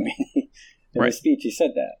 right? I mean, in his speech he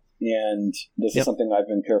said that. And this is something I've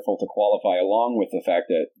been careful to qualify along with the fact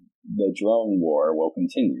that the drone war will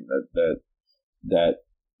continue, that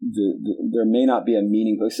there may not be a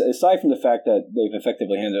meaningful, aside from the fact that they've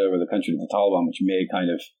effectively handed over the country to the Taliban,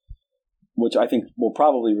 which I think will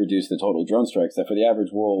probably reduce the total drone strikes, that for the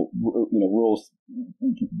average rural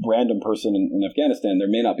random person in Afghanistan, there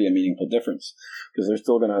may not be a meaningful difference because they're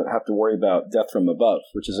still going to have to worry about death from above,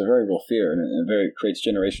 which is a very real fear and it creates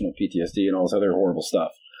generational PTSD and all this other horrible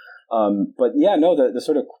stuff. But the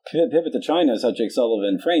sort of pivot to China is how Jake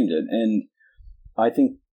Sullivan framed it. And I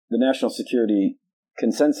think the national security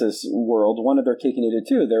consensus world wanted their cake and eat it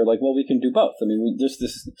too. They're like, well, we can do both. I mean, just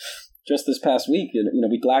this past week,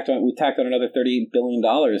 we tacked on another $30 billion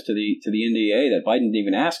to the NDA that Biden didn't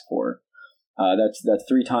even ask for. That's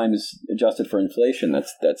 3 times adjusted for inflation.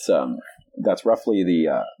 That's roughly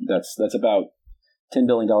that's about $10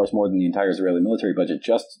 billion more than the entire Israeli military budget,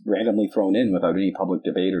 just randomly thrown in without any public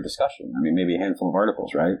debate or discussion. I mean, maybe a handful of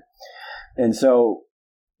articles, right? And so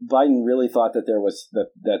Biden really thought that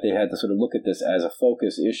that they had to sort of look at this as a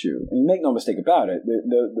focus issue. And make no mistake about it,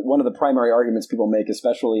 one of the primary arguments people make,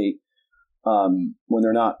 especially when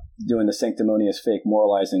they're not doing the sanctimonious fake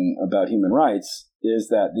moralizing about human rights, is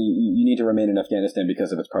that you need to remain in Afghanistan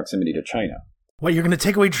because of its proximity to China. What, you're going to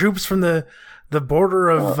take away troops from the border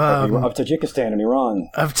of Tajikistan and Iran?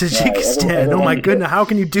 Of Tajikistan. Right, everyone, oh my goodness, how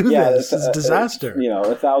can you do this? It's a disaster.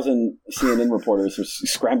 1,000 CNN reporters were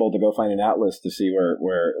scrambled to go find an atlas to see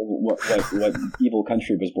what evil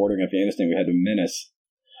country was bordering Afghanistan we had to menace.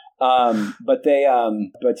 But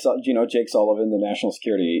Jake Sullivan, the national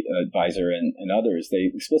security advisor, and others, they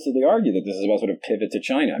explicitly argue that this is about sort of pivot to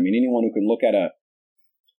China. I mean, anyone who can look at a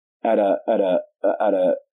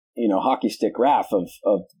hockey stick graph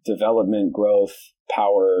of development, growth,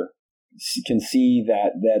 power, can see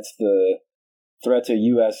that that's the threat to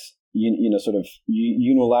U.S. sort of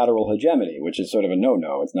unilateral hegemony, which is sort of a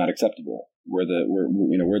no-no. It's not acceptable. We're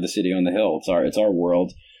the city on the hill. It's our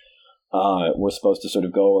world. We're supposed to sort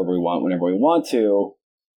of go wherever we want, whenever we want to.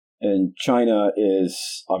 And China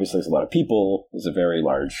is obviously there's a lot of people. There's a very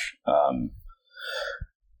large,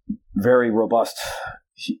 very robust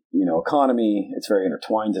economy. It's very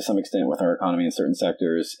intertwined to some extent with our economy in certain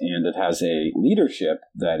sectors, and it has a leadership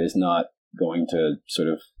that is not going to sort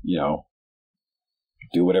of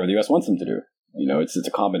do whatever the U.S. wants them to do. It's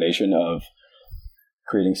a combination of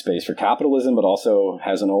creating space for capitalism, but also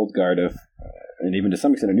has an old guard of, and even to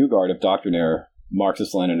some extent a new guard of doctrinaire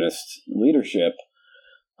Marxist-Leninist leadership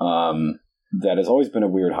that has always been a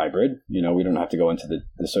weird hybrid. We don't have to go into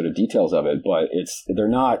the sort of details of it, but they're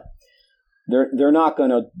not going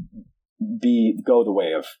to go the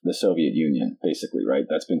way of the Soviet Union, basically, right?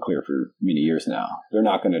 That's been clear for many years now. They're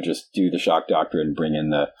not going to just do the shock doctrine, bring in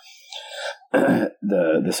the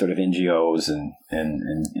sort of NGOs and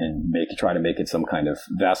try to make it some kind of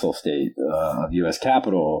vassal state of U.S.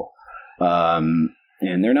 capital.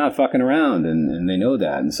 And they're not fucking around, and they know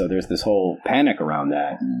that. And so there's this whole panic around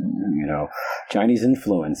that, Chinese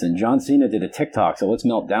influence. And John Cena did a TikTok, so let's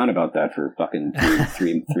melt down about that for fucking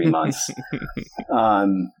three months.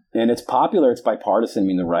 And it's popular. It's bipartisan. I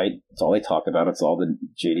mean, the right, it's all they talk about. It's all the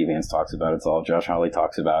J.D. Vance talks about. It's all Josh Hawley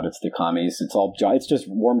talks about. It's the commies. It's just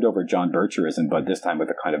warmed over John Bircherism, but this time with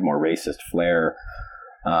a kind of more racist flair.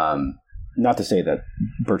 Not to say that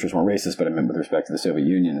Birchers weren't racist, but I mean, with respect to the Soviet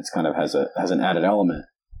Union, it's kind of has an added element.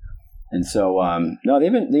 And so, no,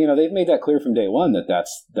 they've made that clear from day one that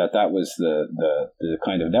was the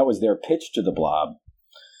kind of, that was their pitch to the blob.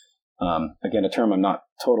 Again, a term I'm not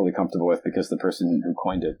totally comfortable with because the person who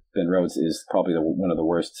coined it, Ben Rhodes, is probably one of the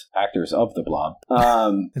worst actors of the blob.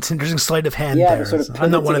 It's an interesting sleight of hand. Yeah, there. Sort of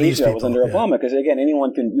I'm not one of these people. Was under Obama because again,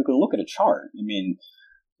 you can look at a chart. I mean,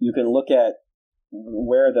 you can look at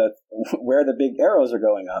where the big arrows are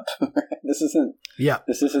going up. This isn't.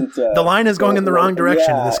 The line is going in the wrong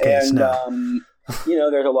direction in this case. And, now.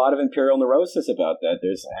 There's a lot of imperial neurosis about that.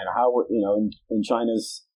 There's how we're in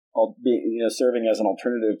China's serving as an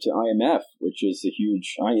alternative to IMF, which is a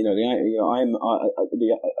huge the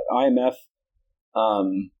IMF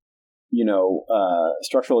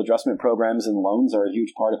structural adjustment programs and loans are a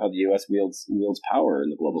huge part of how the U.S. wields power in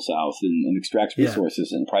the global South and extracts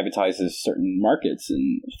resources and privatizes certain markets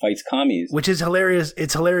and fights commies. Which is hilarious.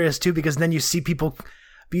 It's hilarious too because then you see people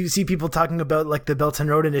talking about like the Belt and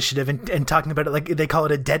Road Initiative and talking about it like they call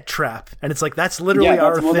it a debt trap, and it's like that's literally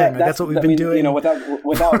our thing. That's what we've been doing. Without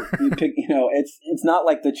it's not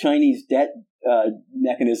like the Chinese debt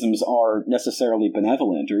mechanisms are necessarily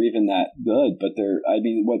benevolent or even that good, but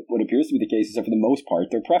what appears to be the case is that for the most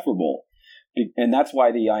part they're preferable, and that's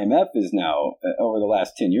why the IMF is now over the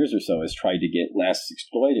last 10 years or so has tried to get less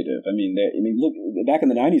exploitative. Look back in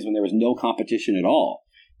the 90s when there was no competition at all.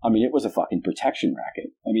 It was a fucking protection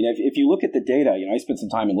racket. If you look at the data, I spent some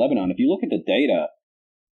time in Lebanon. If you look at the data,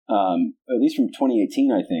 at least from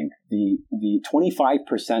 2018, I think the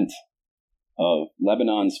 25% of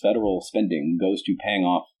Lebanon's federal spending goes to paying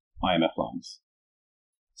off IMF loans.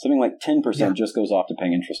 Something like 10% just goes off to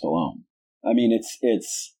paying interest alone.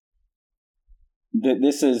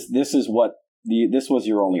 This was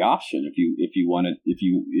your only option if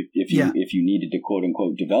you needed to quote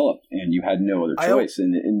unquote develop and you had no other choice.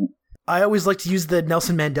 I always like to use the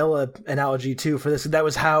Nelson Mandela analogy too for this. That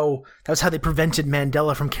was how they prevented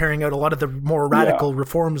Mandela from carrying out a lot of the more radical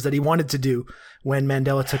reforms that he wanted to do when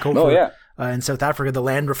Mandela took over in South Africa, the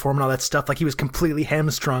land reform and all that stuff. Like he was completely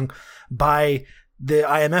hamstrung by the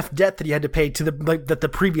IMF debt that he had to pay to that the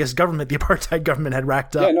previous government, the apartheid government, had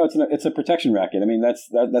racked up. Yeah, no, it's a protection racket. That's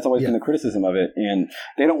always been the criticism of it, and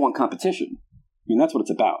they don't want competition. That's what it's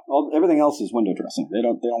about. Everything else is window dressing. They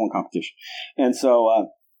don't want competition, and so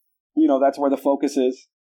that's where the focus is.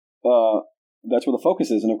 And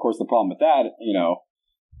of course, the problem with that, there are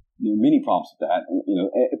many problems with that.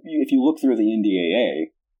 If you look through the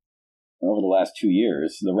NDAA. Over the last 2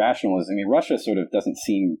 years, the rationalism. Russia sort of doesn't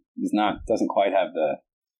quite have the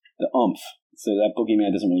oomph. So that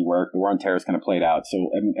boogeyman doesn't really work. The war on terror is kind of played out.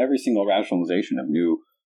 So every single rationalization of new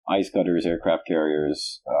ice cutters, aircraft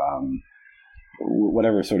carriers,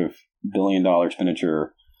 whatever sort of $1 billion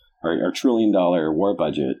expenditure or $1 trillion war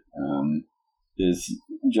budget is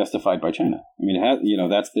justified by China.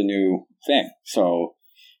 That's the new thing. So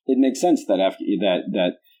it makes sense that.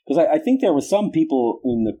 Because I think there were some people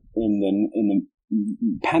in the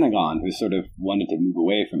Pentagon who sort of wanted to move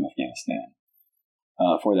away from Afghanistan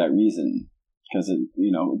for that reason. Because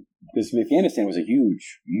Afghanistan was a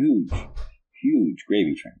huge, huge, huge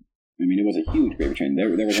gravy train. It was a huge gravy train. There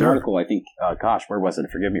was an article, I think, where was it?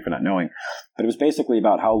 Forgive me for not knowing. But it was basically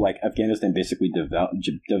about how Afghanistan basically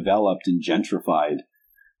developed and gentrified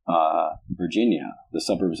Virginia, the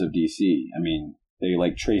suburbs of D.C. They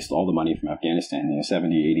traced all the money from Afghanistan,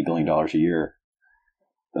 $70-80 billion a year.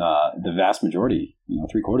 The vast majority,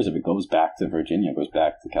 3/4 of it goes back to Virginia, goes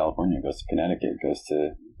back to California, goes to Connecticut, goes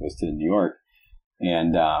to New York,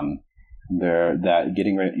 and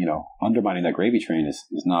undermining that gravy train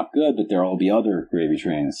is not good. But there will be other gravy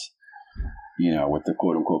trains, with the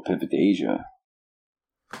quote unquote pivot to Asia.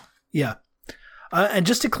 Yeah. And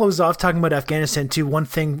just to close off talking about Afghanistan too, one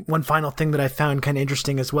final thing that I found kind of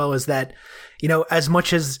interesting as well is that, as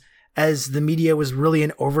much as the media was really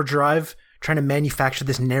in overdrive trying to manufacture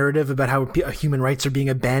this narrative about how human rights are being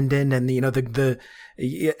abandoned and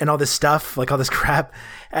and all this stuff, like all this crap.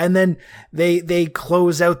 And then they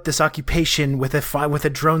close out this occupation with a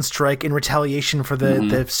drone strike in retaliation for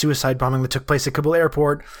the suicide bombing that took place at Kabul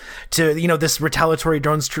airport to, this retaliatory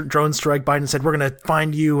drone strike. Biden said, we're going to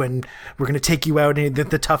find you and we're going to take you out, and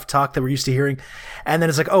the tough talk that we're used to hearing. And then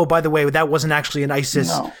it's like, oh, by the way, that wasn't actually an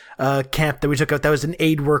ISIS camp that we took out. That was an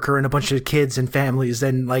aid worker and a bunch of kids and families.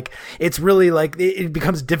 And like, it's really like, it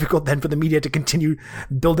becomes difficult then for the media to continue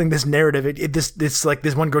building this narrative.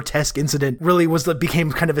 This one grotesque incident really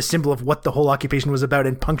became kind of a symbol of what the whole occupation was about,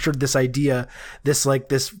 and punctured this idea, this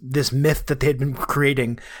myth that they had been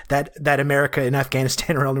creating, that America and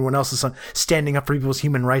Afghanistan or everyone else is standing up for people's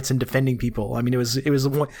human rights and defending people. I mean, it was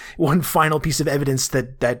one final piece of evidence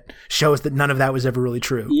that shows that none of that was ever really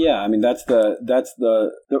true. Yeah, I mean, that's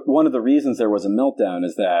the one of the reasons there was a meltdown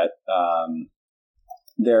is that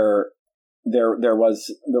there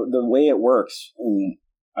was the way it works. And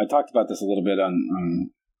I talked about this a little bit on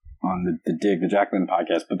the Dig, the Jacqueline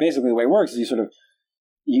podcast, but basically the way it works is you sort of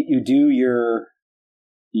you do your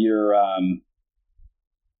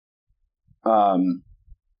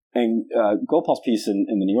and Gopal's piece in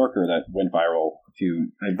the New Yorker that went viral.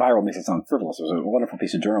 Viral makes it sound frivolous. It was a wonderful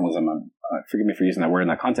piece of journalism. Forgive me for using that word in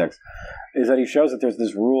that context. Is that he shows that there's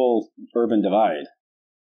this rural-urban divide.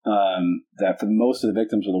 That for most of the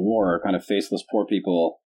victims of the war are kind of faceless poor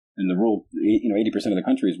people, and the rural, 80% of the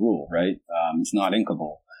country is rural, right? It's not in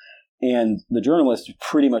Kabul. And the journalists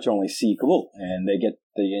pretty much only see Kabul, and they get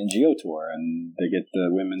the NGO tour, and they get the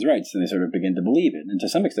women's rights, and they sort of begin to believe it. And to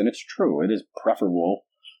some extent, it's true. It is preferable,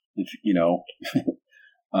 if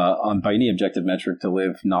by any objective metric, to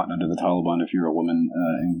live not under the Taliban if you're a woman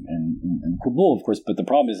in Kabul, of course. But the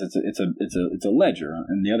problem is it's a ledger,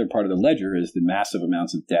 and the other part of the ledger is the massive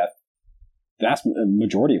amounts of death, vast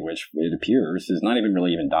majority of which it appears is not even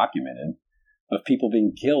really documented, of people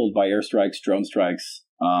being killed by airstrikes, drone strikes,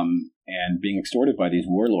 and being extorted by these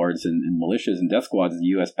warlords and militias and death squads the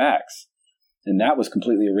U.S. backs. And that was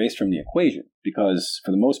completely erased from the equation because,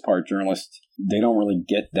 for the most part, journalists, they don't really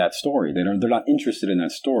get that story. They're not interested in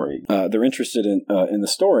that story. They're interested in the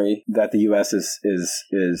story that the U.S.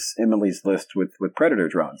 is Emily's list with Predator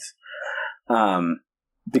drones,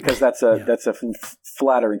 because that's a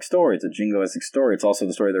flattering story. It's a jingoistic story. It's also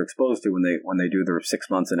the story they're exposed to when they do their 6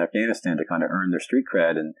 months in Afghanistan to kind of earn their street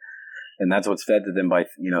cred, and that's what's fed to them by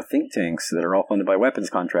think tanks that are all funded by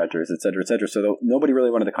weapons contractors, et cetera, et cetera. So nobody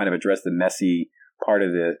really wanted to kind of address the messy part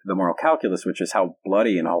of the moral calculus, which is how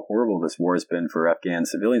bloody and how horrible this war has been for Afghan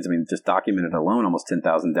civilians. I mean, just documented alone, almost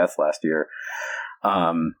 10,000 deaths last year,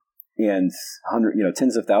 and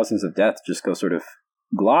tens of thousands of deaths just go sort of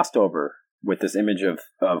glossed over with this image of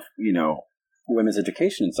women's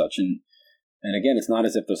education and such. And again, it's not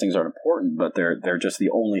as if those things aren't important, but they're just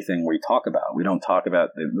the only thing we talk about. We don't talk about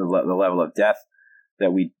the level of death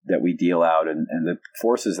that we deal out, and the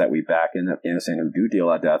forces that we back in Afghanistan who do deal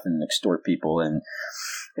out death and extort people and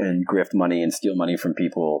grift money and steal money from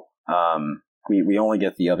people. We only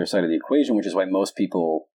get the other side of the equation, which is why most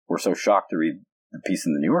people were so shocked to read the piece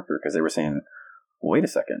in the New Yorker, because they were saying, well, wait a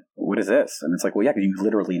second, what is this? And it's like, well, yeah, because you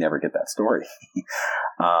literally never get that story.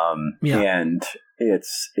 And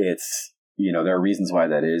it's there are reasons why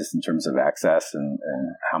that is in terms of access and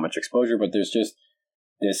how much exposure, but there's just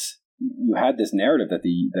this. You had this narrative that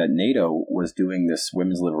NATO was doing this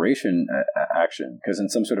women's liberation action, because in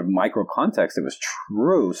some sort of micro context it was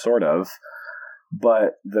true, sort of,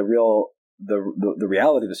 but the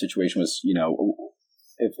reality of the situation was,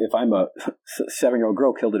 if I'm a 7-year-old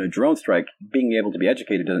girl killed in a drone strike, being able to be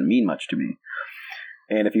educated doesn't mean much to me.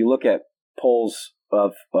 And if you look at polls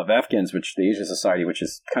of Afghans, which the Asia Society, which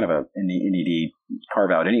is kind of a NED carve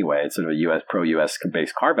out anyway, it's sort of a pro-US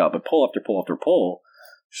based carve out, but poll after poll after poll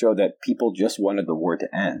showed that people just wanted the war to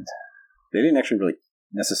end. They didn't actually really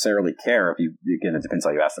necessarily care again, it depends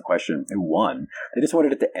how you ask the question, who won. They just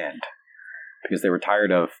wanted it to end because they were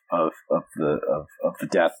tired of the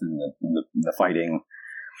death and the fighting,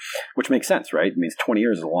 which makes sense, right? It means 20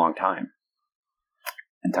 years is a long time.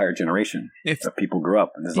 Entire generation of people grew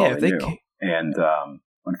up and this is all they knew. And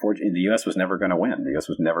unfortunately, the U.S. was never going to win. The U.S.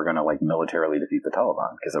 was never going to militarily defeat the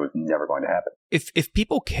Taliban, because that was never going to happen. If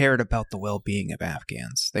people cared about the well-being of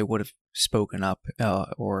Afghans, they would have spoken up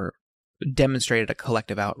or demonstrated a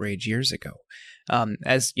collective outrage years ago.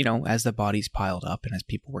 As the bodies piled up and as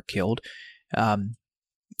people were killed,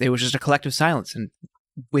 it was just a collective silence. And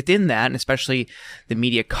within that, and especially the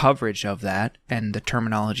media coverage of that and the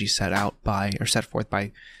terminology set forth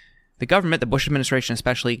by the government, the Bush administration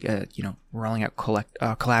especially, rolling out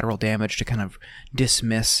collateral damage to kind of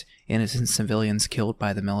dismiss innocent civilians killed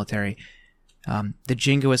by the military. The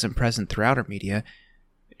jingoism present throughout our media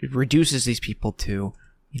reduces these people to,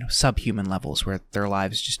 subhuman levels where their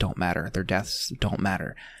lives just don't matter, their deaths don't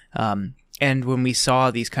matter. And when we saw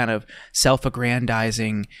these kind of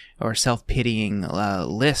self-aggrandizing or self-pitying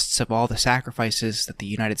lists of all the sacrifices that the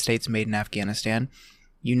United States made in Afghanistan,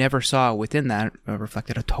 you never saw within that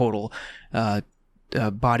reflected a total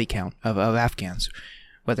body count of Afghans,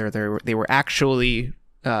 whether they were actually,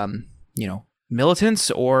 militants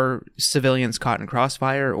or civilians caught in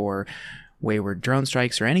crossfire or wayward drone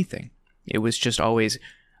strikes or anything. It was just always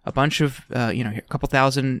a bunch of, a couple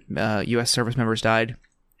thousand U.S. service members died.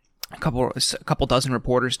 A couple dozen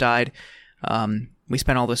reporters died. We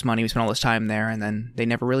spent all this money, we spent all this time there, and then they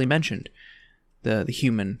never really mentioned the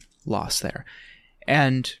human loss there.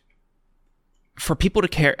 And for people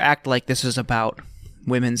to act like this is about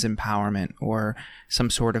women's empowerment or some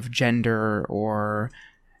sort of gender or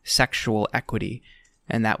sexual equity,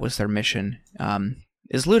 and that was their mission,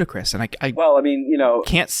 is ludicrous. And I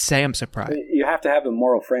can't say I'm surprised. You have to have a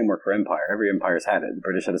moral framework for empire. Every empire's had it. The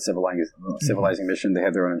British had a civilizing mission. They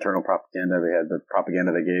had their own internal propaganda. They had the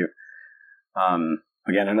propaganda they gave.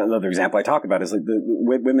 Again, another example I talk about is like the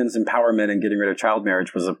women's empowerment and getting rid of child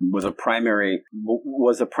marriage was a primary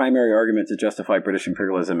argument to justify British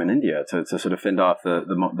imperialism in India, to sort of fend off the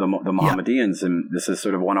Mohammedans. And this is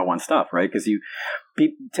sort of 101 stuff, right? Because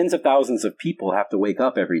tens of thousands of people have to wake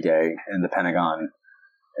up every day in the Pentagon.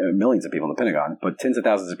 Millions of people in the Pentagon, but tens of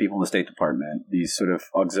thousands of people in the State Department, these sort of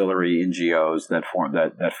auxiliary NGOs that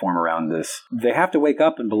form around this. They have to wake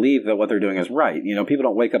up and believe that what they're doing is right. People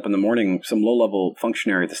don't wake up in the morning, some low-level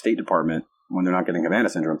functionary at the State Department, when they're not getting Havana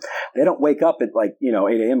syndrome, they don't wake up at 8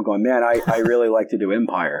 a.m. going, man, I really like to do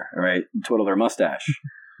empire, right? Twiddle their mustache.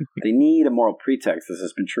 They need a moral pretext. This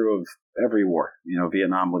has been true of every war.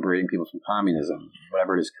 Vietnam liberating people from communism,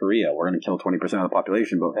 whatever it is, Korea. We're going to kill 20% of the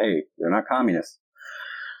population, but hey, they're not communists.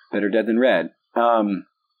 Better dead than red.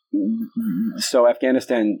 So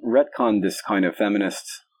Afghanistan retconned this kind of feminist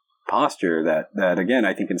posture that again,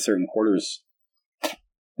 I think in certain quarters,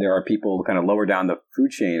 there are people kind of lower down the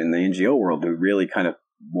food chain in the NGO world who really kind of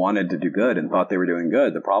wanted to do good and thought they were doing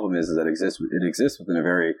good. The problem is that it exists within a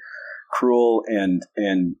very cruel and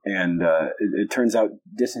it turns out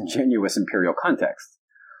disingenuous imperial context.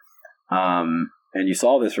 And you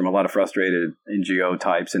saw this from a lot of frustrated NGO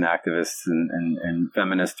types and activists and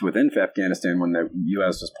feminists within Afghanistan when the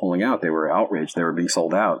U.S. was pulling out. They were outraged. They were being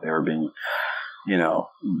sold out. They were being,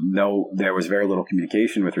 there was very little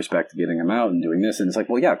communication with respect to getting them out and doing this. And it's like,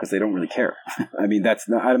 well, yeah, because they don't really care. I mean,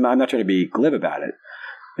 I'm not trying to be glib about it,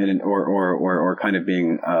 or kind of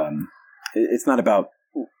being. It's not about.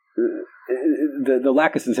 The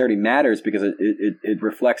lack of sincerity matters because it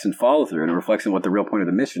reflects and follows through, and it reflects on what the real point of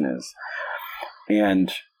the mission is.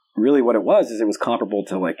 And really what it was comparable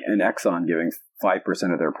to like an Exxon giving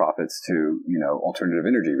 5% of their profits to, alternative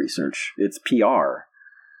energy research. It's PR.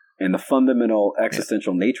 And the fundamental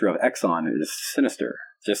existential nature of Exxon is sinister,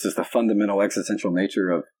 just as the fundamental existential nature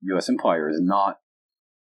of U.S. empire is not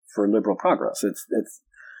for liberal progress. It's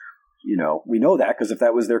we know that because if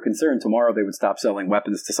that was their concern, tomorrow they would stop selling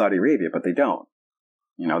weapons to Saudi Arabia, but they don't.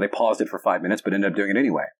 They paused it for 5 minutes, but ended up doing it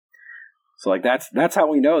anyway. So like that's how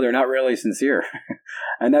we know they're not really sincere,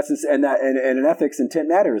 and in ethics, intent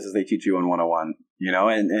matters, as they teach you in 101.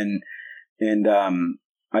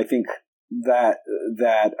 I think that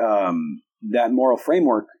moral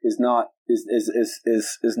framework is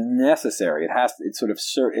necessary. It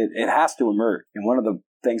has to emerge. And one of the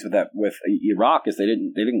things with Iraq is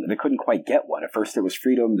they couldn't quite get one. At first it was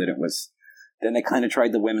freedom, then they kind of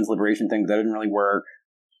tried the women's liberation thing, but that didn't really work,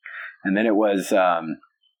 and then it was.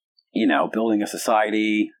 Building a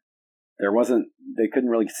society. They couldn't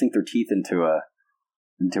really sink their teeth into a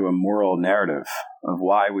moral narrative of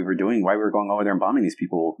why we were going over there and bombing these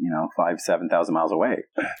people, 5,000-7,000 miles away.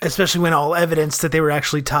 Especially when all evidence that they were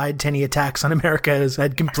actually tied to any attacks on America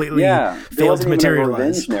had completely failed to materialize. A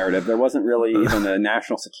revenge narrative. There wasn't really even a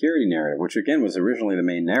national security narrative, which again was originally the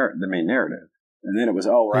main narrative. And then it was,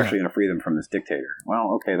 we're actually going to free them from this dictator.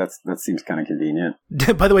 Well, okay, that seems kind of convenient.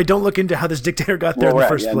 By the way, don't look into how this dictator got there in the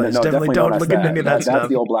first place. No, definitely don't look into any of that stuff. That's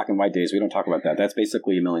the old black and white days. We don't talk about that. That's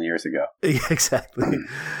basically a million years ago. Yeah, exactly.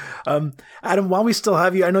 Adam, while we still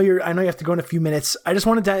have you, I know you have to go in a few minutes. I just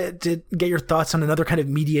wanted to get your thoughts on another kind of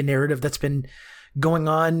media narrative that's been going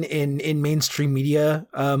on in mainstream media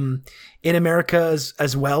in America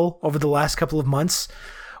as well over the last couple of months,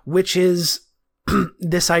 which is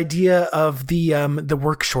this idea of the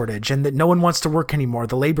work shortage and that no one wants to work anymore,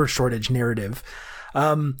 the labor shortage narrative,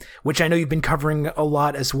 which I know you've been covering a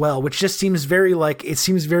lot as well, which just seems very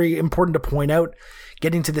important to point out,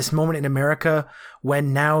 getting to this moment in America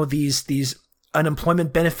when now these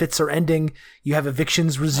unemployment benefits are ending, you have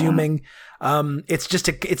evictions resuming.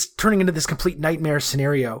 It's turning into this complete nightmare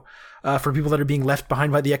scenario for people that are being left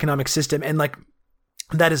behind by the economic system. And like,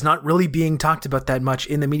 that is not really being talked about that much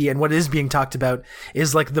in the media. And what is being talked about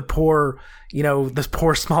is like the poor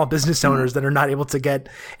small business owners that are not able to get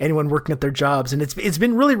anyone working at their jobs. And it's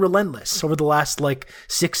been really relentless over the last like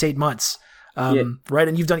 6-8 months. Right.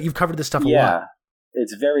 And you've covered this stuff a lot.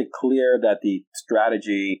 It's very clear that the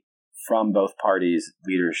strategy from both parties'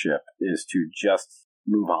 leadership is to just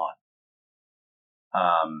move on.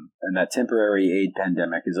 And that temporary aid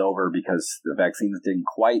pandemic is over because the vaccines didn't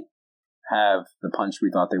quite have the punch we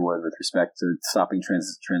thought they would with respect to stopping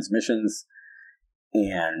transmissions,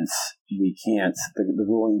 and we can't.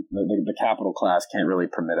 The capital class can't really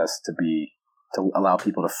permit us to allow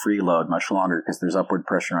people to freeload much longer because there's upward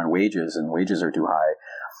pressure on wages, and wages are too high.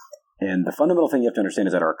 And the fundamental thing you have to understand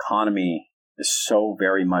is that our economy is so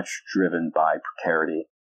very much driven by precarity,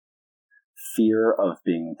 fear of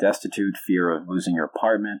being destitute, fear of losing your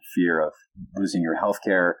apartment, fear of losing your health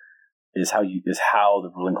care. Is how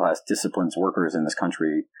the ruling class disciplines workers in this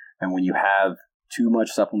country. And when you have too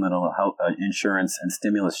much supplemental health insurance and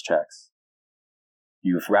stimulus checks,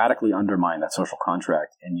 you've radically undermined that social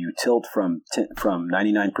contract, and you tilt from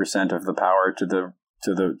 99% of the power to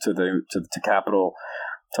capital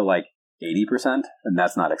to like 80%, and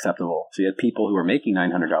that's not acceptable. So you had people who are making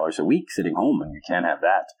 $900 a week sitting home, and you can't have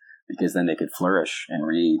that, because then they could flourish and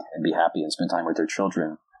read and be happy and spend time with their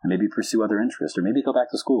children. And maybe pursue other interests, or maybe go back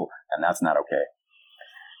to school, and that's not okay.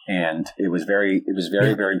 And it was very,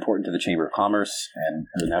 very important to the Chamber of Commerce and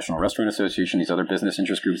the National Restaurant Association. These other business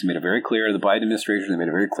interest groups made it very clear to the Biden administration. They made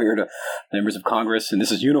it very clear to members of Congress, and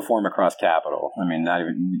this is uniform across Capitol. I mean,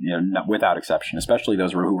 not without exception, especially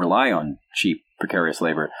those who rely on cheap, precarious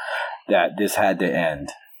labor, that this had to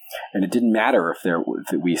end. And it didn't matter if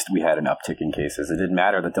we had an uptick in cases. It didn't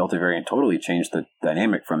matter. The Delta variant totally changed the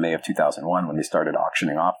dynamic from May of 2001 when they started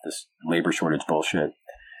auctioning off this labor shortage bullshit.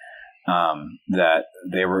 Because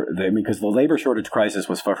the labor shortage crisis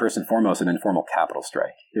was first and foremost an informal capital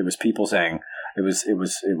strike. It was people saying it was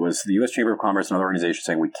the U.S. Chamber of Commerce and other organizations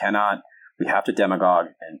saying we have to demagogue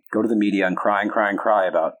and go to the media and cry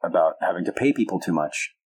about having to pay people too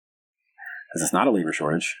much. Because it's not a labor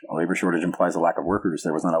shortage. A labor shortage implies a lack of workers.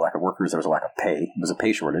 There was not a lack of workers. There was a lack of pay. It was a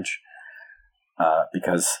pay shortage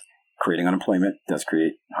because creating unemployment does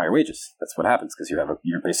create higher wages. That's what happens because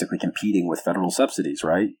you're basically competing with federal subsidies,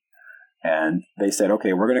 right? And they said,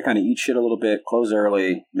 okay, we're going to kind of eat shit a little bit, close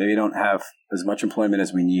early, maybe don't have as much employment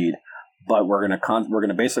as we need, but we're going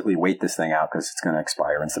to basically wait this thing out because it's going to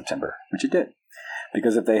expire in September, which it did.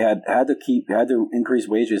 Because if they had to increase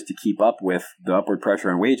wages to keep up with the upward pressure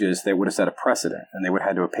on wages, they would have set a precedent, and they would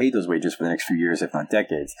have had to have paid those wages for the next few years, if not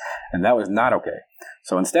decades, and that was not okay.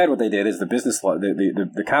 So instead, what they did is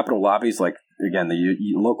the capital lobbies, like again the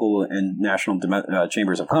local and national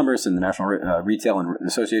chambers of commerce and the National Retail and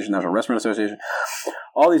Association, National Restaurant Association,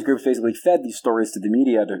 all these groups basically fed these stories to the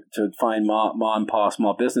media to find mom and pop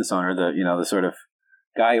small business owner, the sort of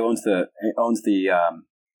guy who owns the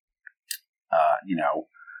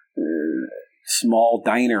small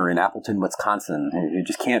diner in Appleton, Wisconsin, who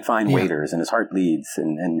just can't find waiters and his heart bleeds,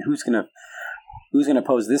 and who's gonna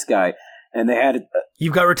pose this guy? And they had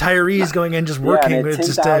you've got retirees going in just working,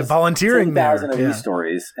 it's just volunteering 10,000 of these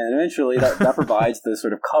stories, and eventually that provides the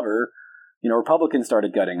sort of cover. Republicans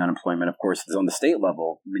started gutting unemployment, of course, on the state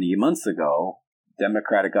level many months ago.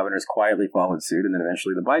 Democratic governors quietly followed suit, and then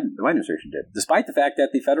eventually the Biden administration did, despite the fact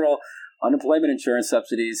that the federal unemployment insurance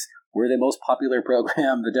subsidies were the most popular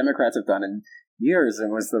program the Democrats have done in years,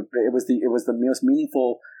 and it was the most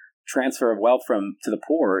meaningful transfer of wealth to the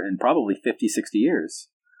poor in probably 50, 60 years,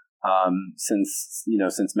 since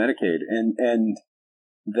Medicaid and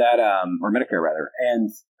that or Medicare rather, and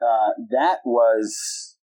that was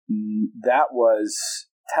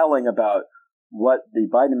telling about what the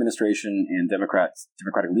Biden administration and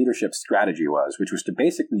Democratic leadership strategy was, which was to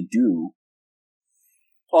basically do,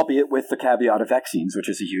 albeit with the caveat of vaccines, which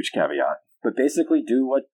is a huge caveat, but basically do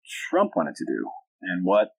what Trump wanted to do and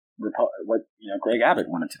what Greg Abbott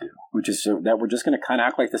wanted to do, which is that we're just going to kind of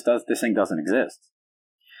act like this thing doesn't exist,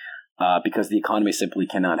 because the economy simply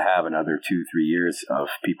cannot have another 2-3 years of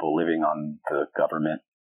people living on the government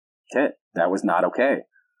kit. That was not okay.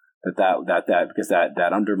 That because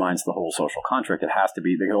that undermines the whole social contract. It has to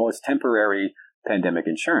be, it's temporary pandemic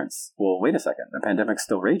insurance. Well, wait a second. The pandemic's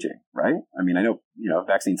still raging, right? I mean, I know,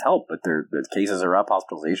 vaccines help, but the cases are up,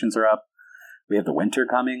 hospitalizations are up. We have the winter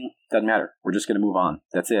coming. Doesn't matter. We're just going to move on.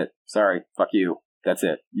 That's it. Sorry. Fuck you. That's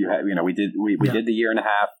it. We did the year and a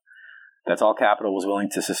half. That's all capital was willing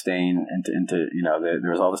to sustain.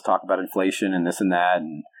 There was all this talk about inflation and this and that.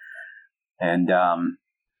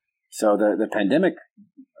 So the pandemic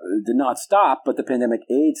did not stop, but the pandemic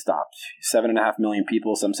aid stopped. 7.5 million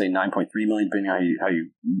people, some say 9.3 million, depending on how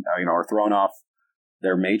you are thrown off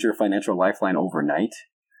their major financial lifeline overnight.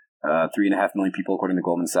 3.5 million people, according to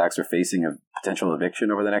Goldman Sachs, are facing a potential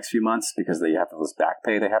eviction over the next few months because they have this back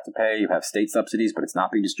pay they have to pay. You have state subsidies, but it's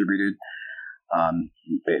not being distributed.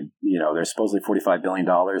 There's supposedly $45 billion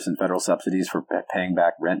in federal subsidies for paying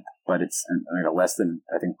back rent, but it's less than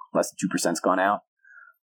 2%'s gone out.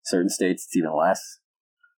 Certain states, it's even less.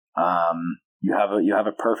 You have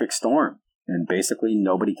a perfect storm, and basically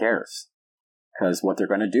nobody cares because what they're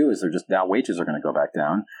going to do is wages are going to go back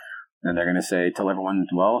down, and they're going to tell everyone,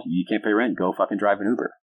 well, you can't pay rent, go fucking drive an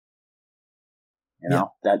Uber.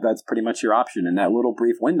 That's pretty much your option in that little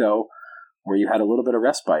brief window where you had a little bit of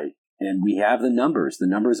respite. And we have the numbers. The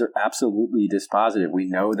numbers are absolutely dispositive. We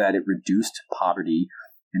know that it reduced poverty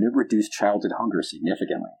and it reduced childhood hunger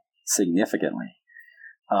significantly.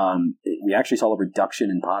 We actually saw a reduction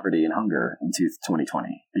in poverty and hunger in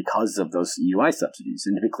 2020 because of those UI subsidies.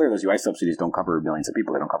 And to be clear, those UI subsidies don't cover millions of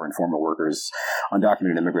people. They don't cover informal workers,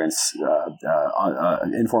 undocumented immigrants,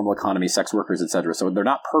 informal economy, sex workers, etc. So they're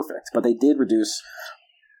not perfect, but they did reduce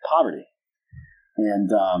poverty. And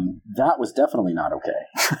that was definitely not okay.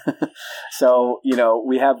 So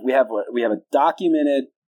we have a documented,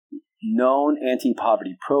 known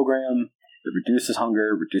anti-poverty program that reduces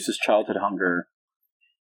hunger, reduces childhood hunger.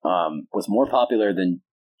 Was more popular than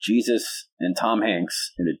Jesus and Tom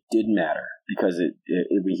Hanks, and it didn't matter because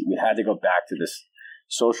we had to go back to this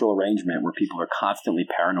social arrangement where people are constantly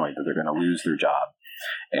paranoid that they're going to lose their job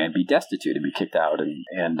and be destitute and be kicked out,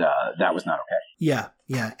 and that was not okay. Yeah.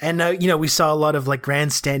 And, we saw a lot of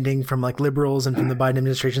grandstanding from liberals and from the Biden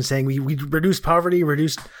administration saying we reduced poverty,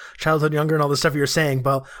 reduced childhood hunger and all the stuff you're saying,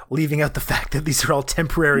 but leaving out the fact that these are all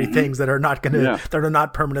temporary things that are not going to, that are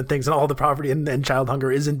not permanent things, and all the poverty and child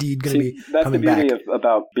hunger is indeed going to be coming back. That's the beauty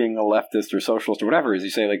about being a leftist or socialist or whatever, is you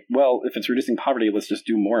say well, if it's reducing poverty, let's just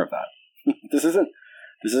do more of that. This isn't.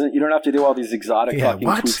 You don't have to do all these exotic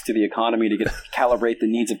tweaks to the economy to calibrate the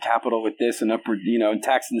needs of capital with this and upward, and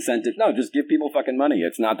tax incentive. No, just give people fucking money.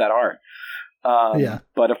 It's not that hard.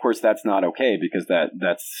 But of course, that's not okay because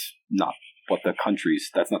that's not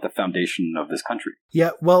that's not the foundation of this country.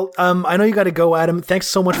 Yeah. Well, I know you got to go, Adam. Thanks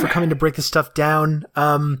so much for coming to break this stuff down.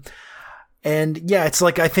 And yeah, it's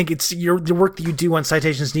I think it's the work that you do on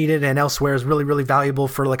Citations Needed and elsewhere is really, really valuable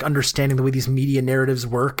for understanding the way these media narratives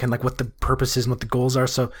work and what the purpose is and what the goals are.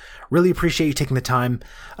 So really appreciate you taking the time.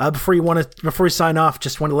 Before we sign off,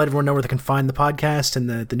 just want to let everyone know where they can find the podcast and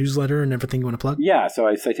the newsletter and everything you want to plug. Yeah.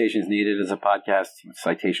 So Citations Needed is a podcast,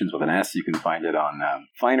 Citations with an S. You can find it on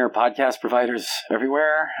finer podcast providers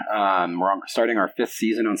everywhere. We're starting our 5th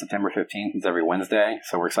season on September 15th. It's every Wednesday.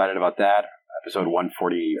 So we're excited about that. Episode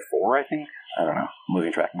 144, I think. I don't know. I'm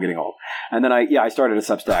losing track. I'm getting old. And then I started a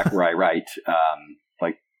Substack where I write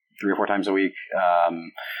 3 or 4 times a week.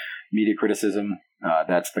 Media criticism.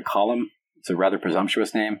 That's The Column. It's a rather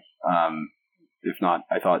presumptuous name. If not,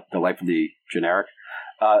 I thought delightfully generic.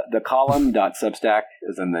 TheColumn.substack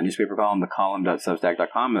is in the newspaper column.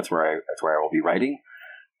 TheColumn.substack.com. That's where I will be writing.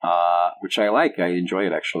 Which I like. I enjoy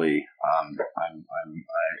it actually.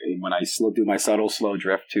 When I do my subtle slow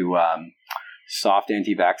drift to soft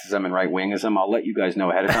anti-vaxxism and right-wingism, I'll let you guys know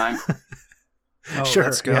ahead of time. Sure,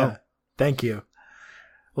 let's go. Yeah. Thank you.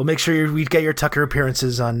 We'll make sure we get your Tucker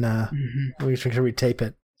appearances on. We'll make sure we tape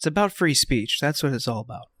it. It's about free speech. That's what it's all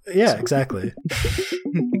about. Yeah, exactly.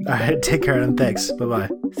 All right, take care, and thanks. Bye-bye.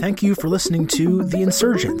 Thank you for listening to The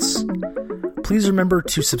Insurgents. Please remember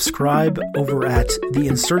to subscribe over at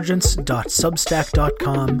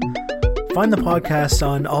theinsurgents.substack.com. Find the podcast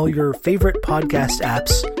on all your favorite podcast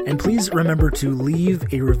apps, and please remember to leave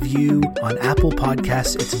a review on Apple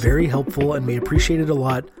Podcasts. It's very helpful, and we appreciate it a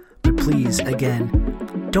lot. But please,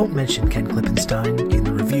 again, don't mention Ken Klippenstein in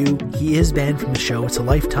the review. He is banned from the show. It's a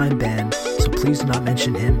lifetime ban, so please do not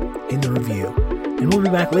mention him in the review. And we'll be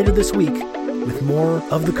back later this week with more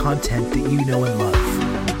of the content that you know and love.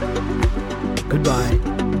 Goodbye.